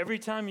if every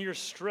time you're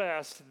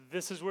stressed,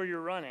 this is where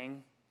you're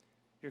running,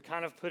 you're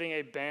kind of putting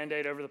a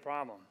Band-Aid over the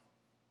problem.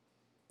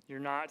 You're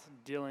not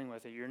dealing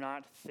with it. You're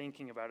not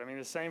thinking about it. I mean,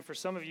 the same for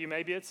some of you.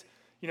 Maybe it's,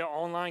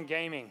 online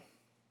gaming.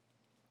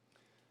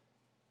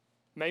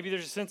 Maybe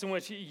there's a sense in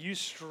which you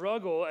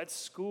struggle at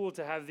school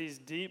to have these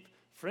deep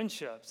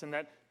friendships and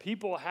that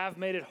people have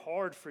made it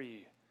hard for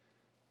you.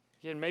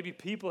 Again, maybe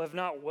people have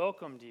not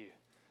welcomed you.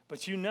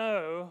 But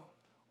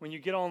when you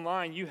get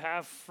online, you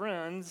have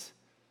friends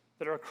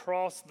that are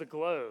across the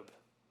globe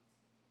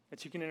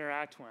that you can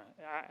interact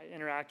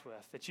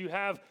with, that you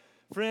have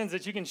friends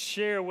that you can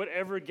share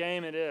whatever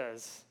game it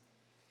is,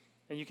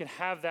 and you can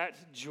have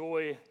that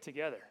joy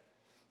together.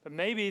 But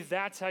maybe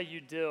that's how you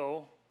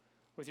deal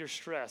with your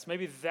stress.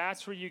 Maybe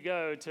that's where you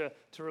go to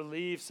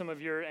relieve some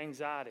of your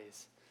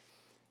anxieties.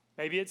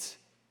 Maybe it's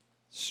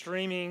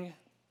streaming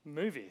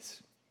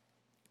movies,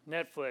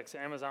 Netflix,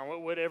 Amazon,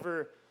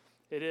 whatever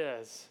it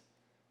is.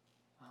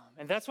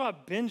 And that's why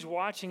binge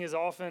watching is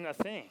often a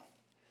thing.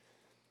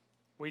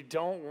 We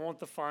don't want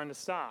the fun to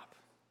stop.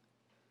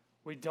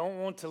 We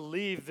don't want to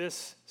leave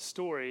this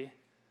story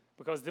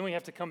because then we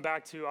have to come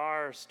back to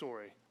our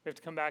story. We have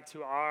to come back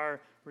to our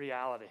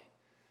reality.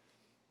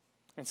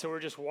 And so we're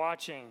just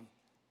watching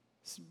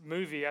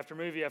movie after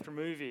movie after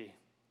movie,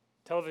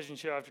 television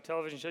show after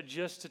television show,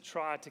 just to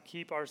try to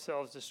keep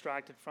ourselves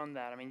distracted from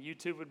that. I mean,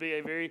 YouTube would be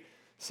a very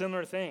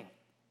similar thing.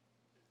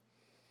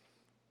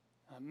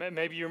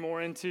 Maybe you're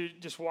more into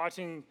just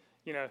watching,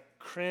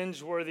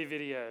 cringe-worthy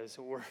videos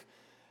or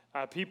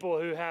people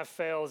who have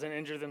fails and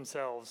injure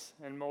themselves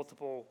in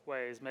multiple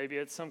ways. Maybe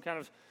it's some kind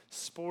of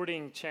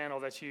sporting channel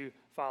that you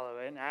follow,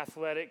 an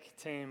athletic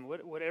team,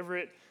 whatever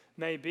it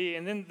may be.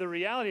 And then the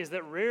reality is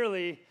that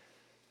rarely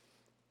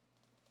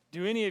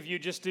do any of you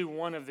just do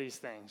one of these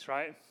things,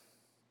 right?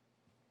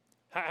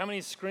 How many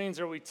screens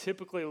are we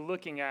typically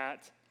looking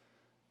at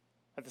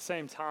the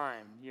same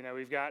time?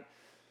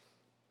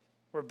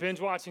 We're binge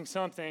watching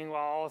something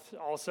while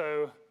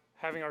also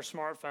having our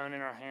smartphone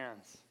in our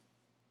hands.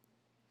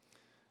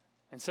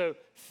 And so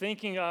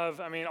thinking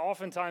of,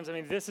 oftentimes,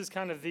 this is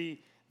kind of the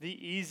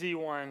easy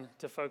one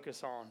to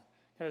focus on.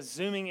 Kind of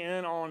zooming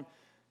in on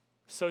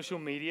social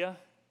media.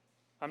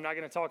 I'm not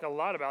going to talk a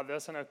lot about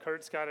this. I know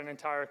Kurt's got an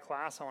entire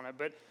class on it.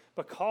 But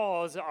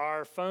because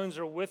our phones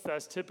are with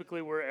us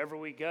typically wherever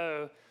we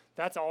go,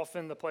 that's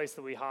often the place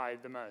that we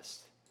hide the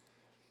most.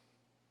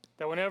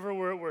 That whenever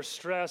we're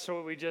stressed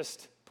or we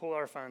just pull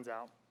our phones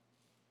out.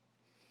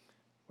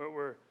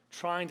 We're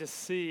trying to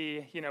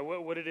see,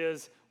 what it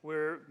is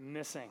we're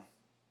missing.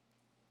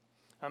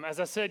 As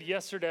I said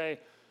yesterday,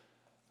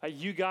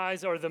 you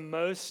guys are the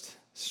most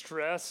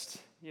stressed,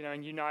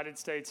 in United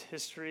States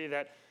history.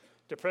 That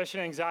depression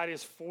and anxiety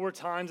is 4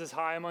 times as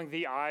high among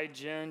the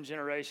iGen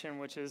generation,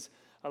 which is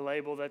a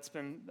label that's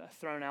been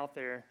thrown out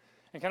there.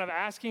 And kind of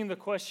asking the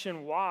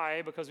question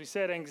why, because we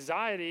said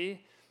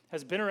anxiety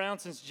has been around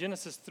since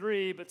Genesis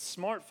 3, but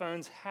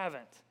smartphones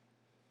haven't.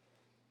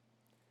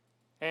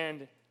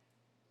 And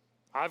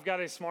I've got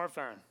a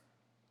smartphone.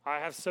 I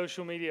have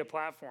social media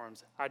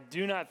platforms. I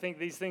do not think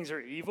these things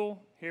are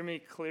evil. Hear me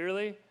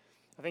clearly.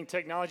 I think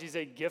technology is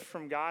a gift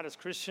from God. As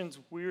Christians,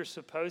 we are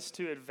supposed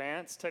to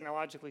advance,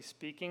 technologically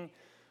speaking.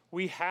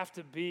 We have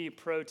to be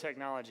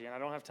pro-technology, and I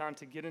don't have time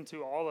to get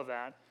into all of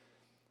that.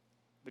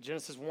 But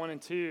Genesis 1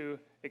 and 2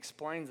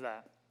 explains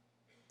that.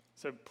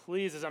 So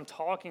please, as I'm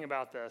talking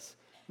about this,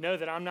 know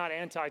that I'm not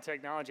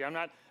anti-technology. I'm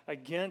not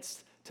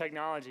against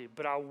technology.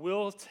 But I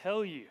will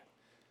tell you,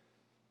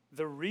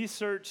 the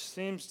research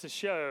seems to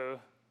show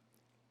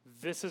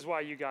this is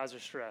why you guys are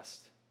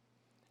stressed.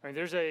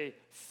 There's a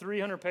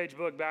 300-page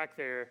book back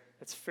there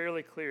that's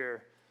fairly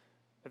clear.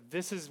 But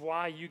this is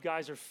why you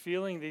guys are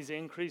feeling these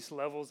increased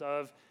levels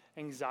of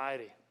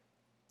anxiety.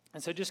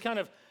 And so just kind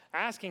of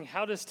asking,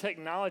 how does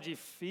technology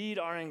feed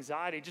our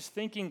anxiety? Just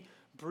thinking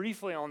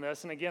briefly on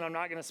this, and again, I'm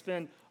not going to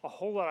spend a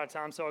whole lot of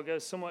time, so I'll go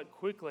somewhat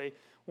quickly.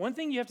 One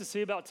thing you have to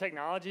see about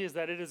technology is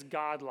that it is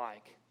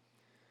God-like.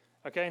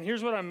 Okay, and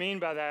here's what I mean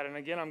by that, and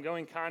again, I'm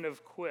going kind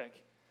of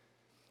quick.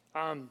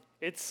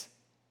 It's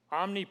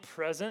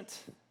omnipresent,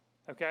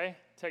 okay,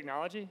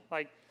 technology.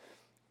 Like,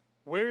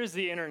 where is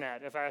the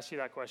internet, if I ask you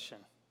that question?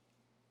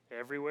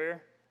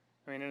 Everywhere.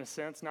 In a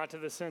sense, not to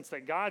the sense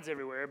that God's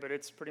everywhere, but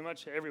it's pretty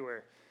much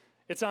everywhere.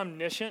 It's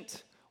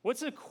omniscient.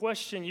 What's a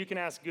question you can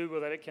ask Google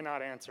that it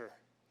cannot answer?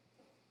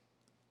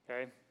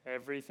 Okay,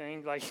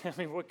 everything.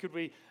 What could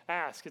we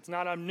ask? It's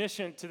not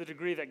omniscient to the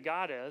degree that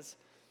God is.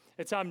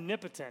 It's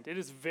omnipotent. It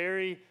is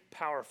very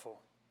powerful.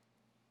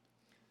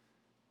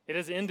 It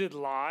has ended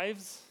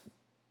lives.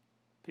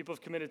 People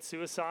have committed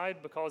suicide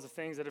because of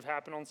things that have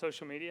happened on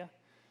social media.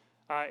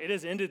 It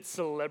has ended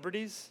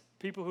celebrities.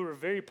 People who are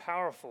very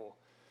powerful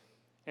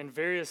in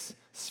various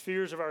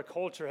spheres of our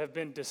culture have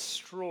been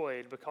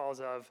destroyed because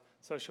of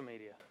social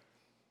media.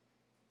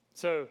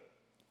 So,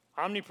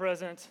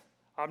 omnipresent,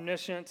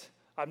 omniscient,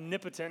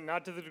 omnipotent,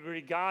 not to the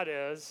degree God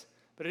is,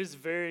 but it is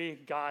very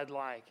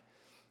God-like.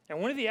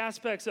 And one of the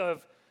aspects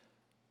of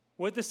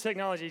what this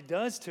technology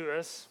does to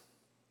us,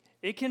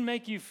 it can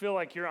make you feel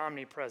like you're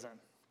omnipresent.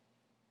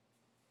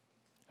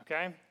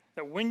 Okay?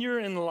 That when you're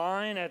in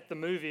line at the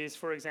movies,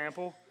 for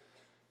example,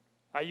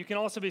 you can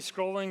also be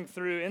scrolling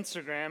through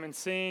Instagram and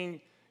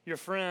seeing your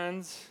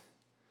friends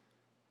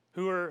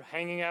who are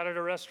hanging out at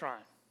a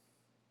restaurant.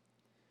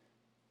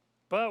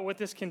 But what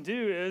this can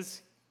do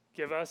is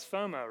give us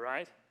FOMO,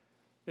 right?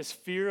 This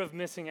fear of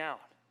missing out,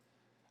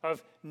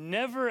 of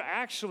never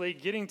actually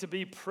getting to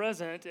be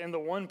present in the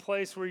one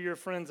place where your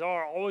friends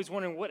are, always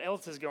wondering what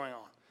else is going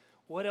on.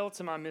 What else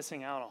am I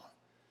missing out on?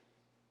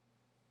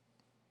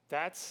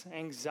 That's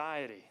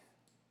anxiety.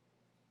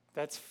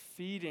 That's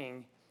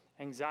feeding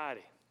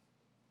anxiety.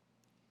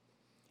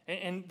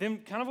 And then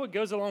kind of what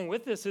goes along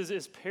with this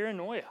is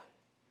paranoia,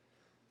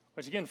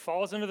 which again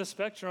falls under the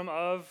spectrum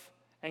of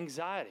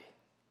anxiety.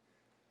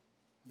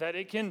 That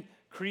it can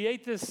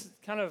create this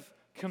kind of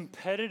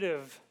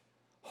competitive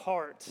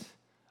heart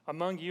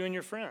among you and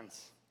your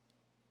friends.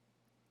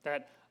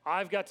 That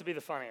I've got to be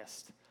the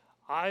funniest.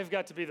 I've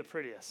got to be the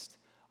prettiest.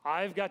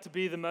 I've got to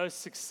be the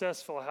most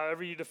successful,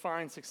 however you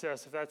define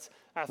success, if that's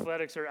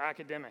athletics or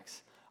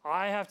academics.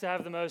 I have to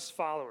have the most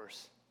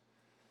followers.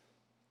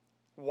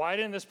 Why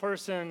didn't this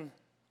person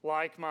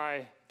like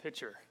my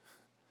picture?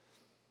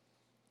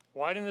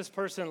 Why didn't this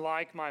person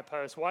like my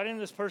post? Why didn't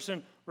this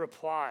person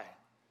reply?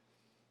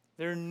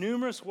 There are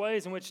numerous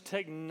ways in which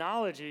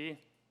technology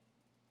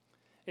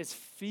is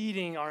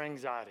feeding our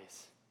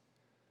anxieties.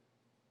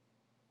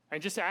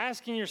 And just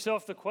asking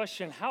yourself the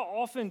question, how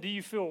often do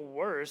you feel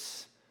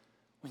worse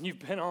when you've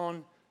been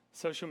on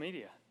social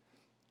media?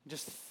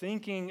 Just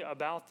thinking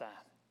about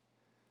that.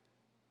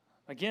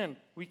 Again,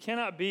 we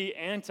cannot be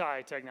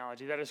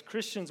anti-technology. That as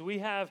Christians, we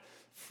have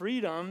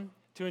freedom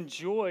to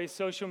enjoy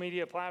social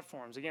media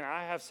platforms. Again,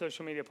 I have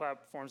social media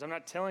platforms. I'm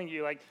not telling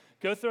you, like,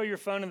 go throw your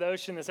phone in the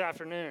ocean this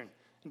afternoon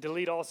and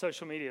delete all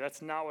social media.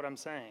 That's not what I'm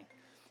saying.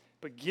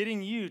 But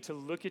getting you to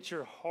look at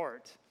your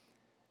heart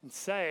and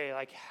say,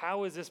 like,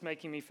 how is this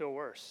making me feel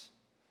worse?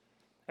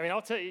 I mean,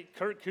 I'll tell you,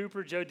 Kurt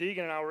Cooper, Joe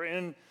Deegan, and I were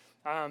in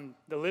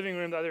the living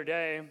room the other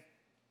day,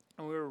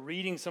 and we were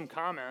reading some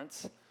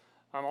comments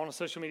on a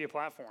social media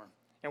platform.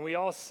 And we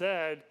all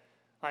said,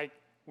 like,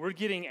 we're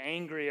getting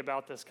angry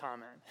about this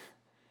comment,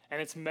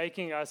 and it's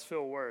making us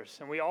feel worse.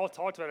 And we all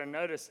talked about it and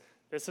noticed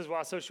this is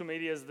why social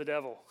media is the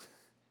devil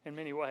in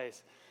many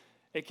ways.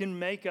 It can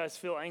make us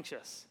feel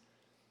anxious.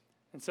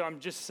 And so I'm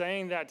just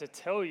saying that to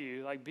tell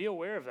you, like, be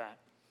aware of that.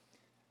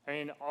 I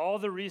mean, all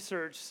the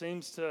research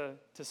seems to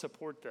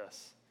support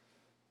this.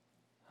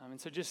 And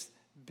so just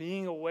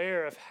being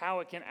aware of how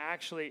it can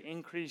actually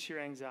increase your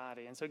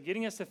anxiety. And so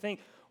getting us to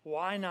think,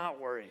 why not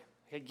worry?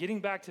 Okay,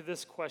 getting back to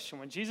this question,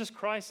 when Jesus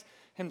Christ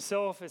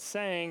himself is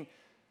saying,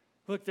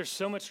 look, there's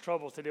so much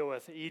trouble to deal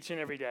with each and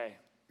every day.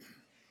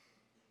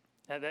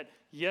 That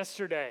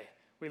yesterday,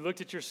 we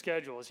looked at your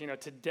schedules.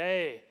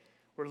 Today,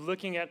 we're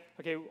looking at,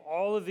 okay,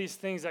 all of these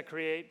things that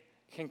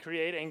can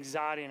create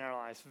anxiety in our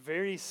lives,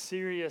 very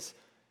serious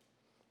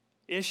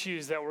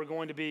issues that we're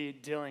going to be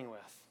dealing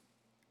with.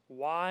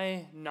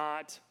 Why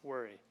not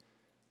worry?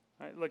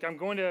 All right, look, I'm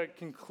going to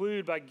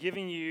conclude by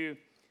giving you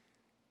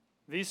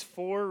these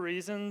 4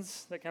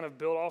 reasons that kind of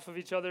build off of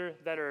each other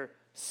that are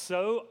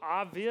so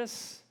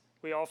obvious,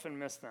 we often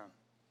miss them.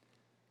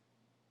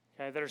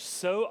 Okay, that are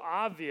so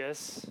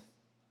obvious,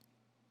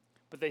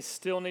 but they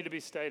still need to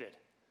be stated.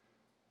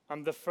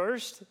 The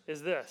first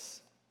is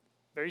this.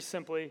 Very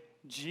simply,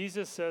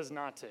 Jesus says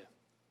not to.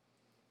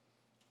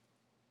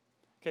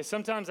 Okay,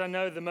 sometimes I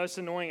know the most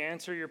annoying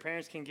answer your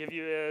parents can give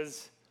you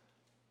is,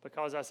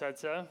 because I said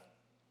so,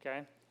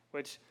 okay?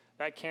 Which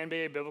that can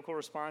be a biblical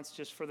response,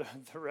 just for the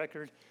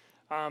record,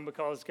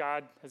 because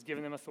God has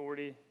given them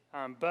authority.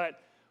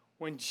 But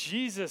when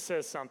Jesus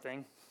says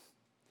something,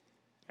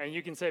 and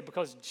you can say,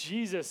 because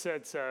Jesus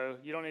said so,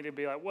 you don't need to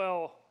be like,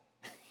 well,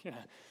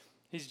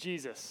 he's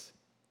Jesus.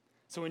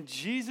 So when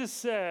Jesus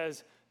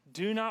says,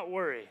 do not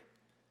worry,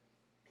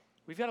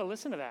 we've got to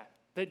listen to that.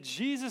 That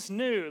Jesus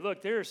knew,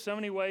 look, there are so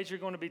many ways you're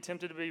going to be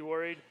tempted to be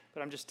worried,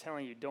 but I'm just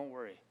telling you, don't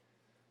worry.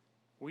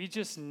 We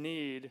just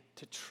need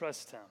to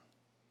trust him.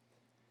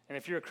 And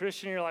if you're a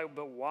Christian, you're like,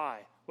 but why?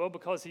 Well,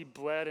 because he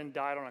bled and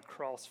died on a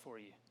cross for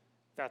you.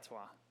 That's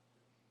why.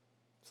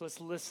 So let's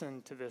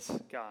listen to this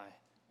guy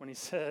when he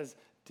says,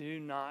 do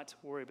not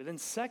worry. But then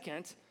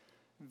second,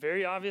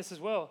 very obvious as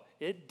well,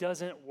 it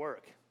doesn't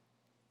work.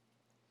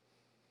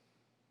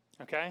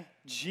 Okay?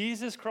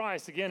 Jesus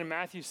Christ, again in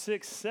Matthew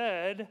 6,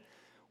 said,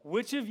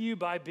 which of you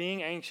by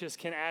being anxious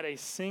can add a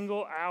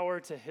single hour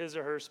to his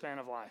or her span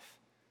of life?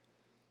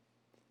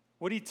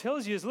 What he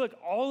tells you is, look,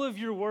 all of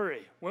your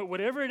worry,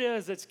 whatever it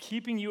is that's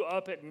keeping you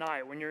up at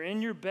night, when you're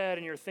in your bed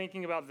and you're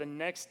thinking about the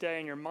next day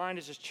and your mind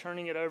is just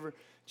churning it over,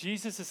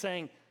 Jesus is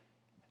saying,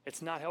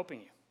 it's not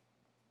helping you.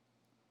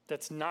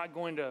 That's not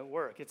going to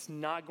work. It's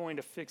not going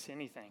to fix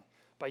anything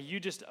by you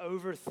just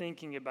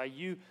overthinking it, by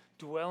you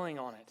dwelling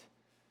on it.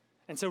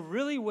 And so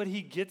really what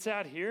he gets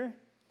at here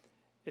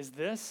is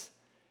this.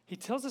 He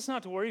tells us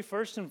not to worry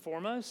first and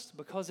foremost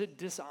because it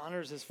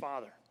dishonors his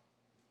Father.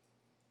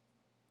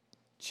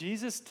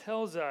 Jesus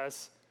tells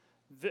us,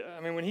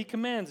 when he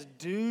commands,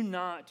 do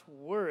not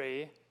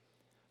worry,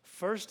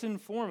 first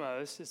and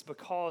foremost, it's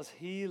because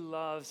he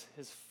loves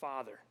his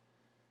Father.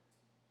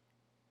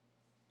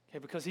 Okay,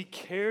 because he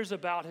cares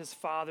about his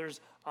Father's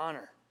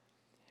honor.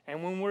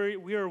 And when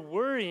we are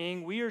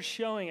worrying, we are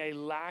showing a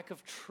lack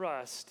of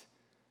trust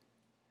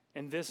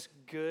in this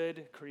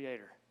good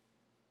Creator.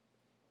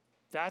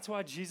 That's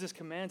why Jesus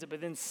commands it.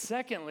 But then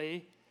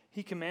secondly,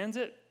 he commands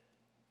it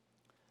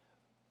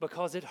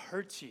because it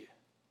hurts you.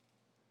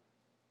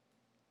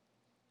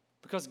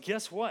 Because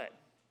guess what?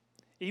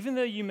 Even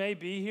though you may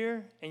be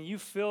here and you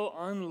feel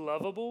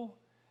unlovable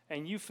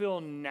and you feel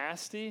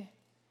nasty,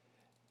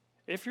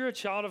 if you're a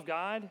child of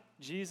God,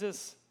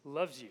 Jesus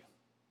loves you.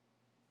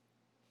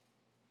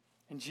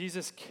 And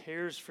Jesus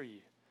cares for you.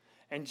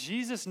 And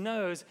Jesus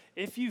knows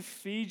if you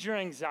feed your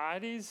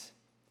anxieties,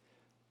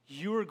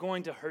 you are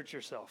going to hurt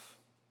yourself.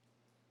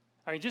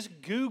 I mean, just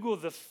Google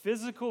the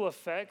physical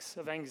effects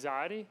of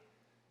anxiety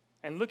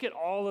and look at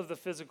all of the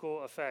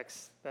physical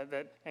effects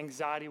that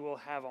anxiety will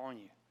have on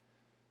you.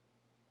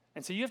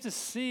 And so you have to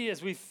see,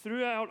 as we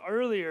threw out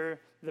earlier,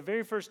 the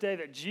very first day,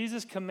 that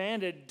Jesus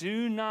commanded,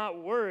 do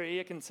not worry.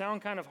 It can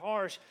sound kind of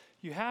harsh.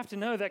 You have to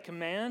know that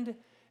command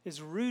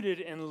is rooted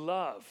in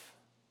love.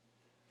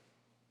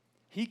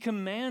 He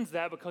commands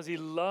that because he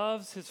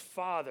loves his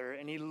Father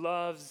and he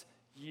loves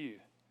you.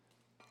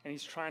 And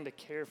he's trying to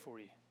care for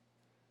you.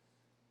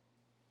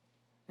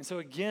 And so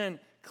again,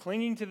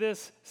 clinging to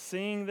this,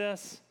 seeing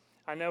this,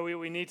 I know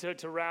we need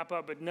to wrap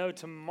up, but no,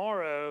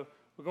 tomorrow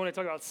we're going to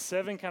talk about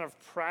 7 kind of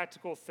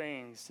practical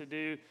things to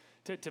do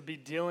to be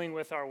dealing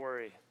with our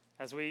worry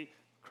as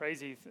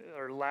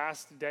our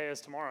last day is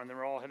tomorrow, and then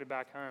we're all headed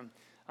back home.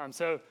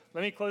 So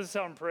let me close this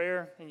out in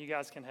prayer, and you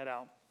guys can head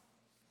out.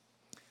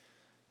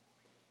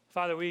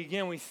 Father, we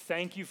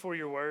thank you for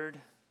your word.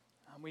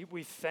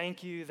 We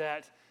thank you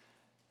that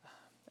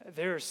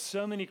there are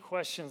so many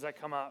questions that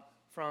come up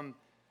from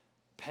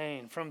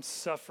pain, from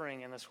suffering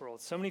in this world,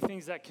 so many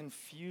things that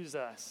confuse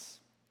us.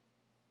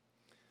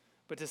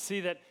 But to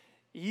see that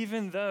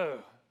even though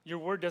your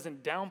word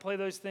doesn't downplay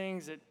those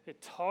things, it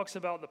talks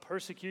about the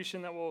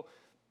persecution that we'll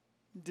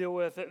deal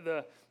with,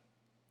 the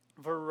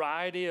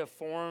variety of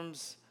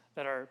forms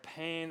that our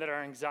pain, that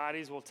our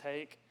anxieties will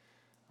take,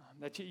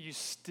 that you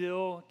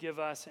still give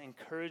us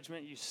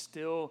encouragement, you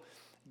still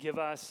give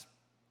us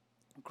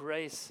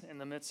grace in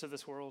the midst of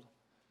this world.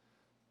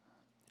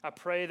 I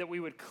pray that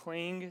we would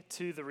cling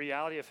to the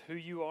reality of who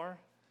you are,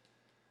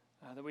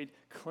 that we'd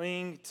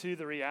cling to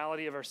the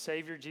reality of our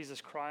Savior,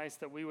 Jesus Christ,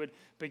 that we would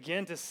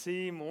begin to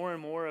see more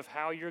and more of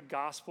how your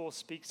gospel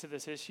speaks to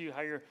this issue,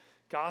 how your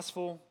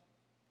gospel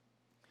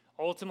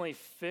ultimately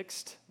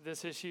fixed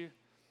this issue,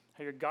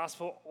 how your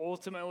gospel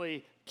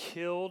ultimately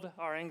killed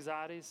our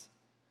anxieties.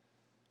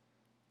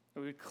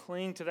 That we would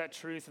cling to that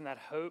truth and that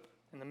hope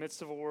in the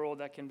midst of a world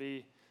that can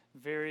be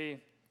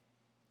very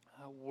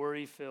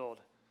worry-filled.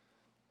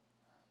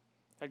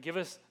 Give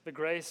us the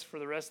grace for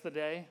the rest of the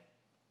day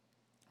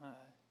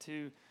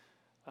to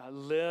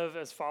live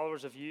as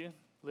followers of you,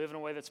 live in a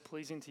way that's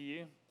pleasing to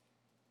you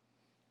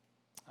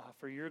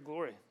for your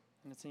glory.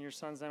 And it's in your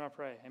Son's name I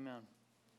pray. Amen.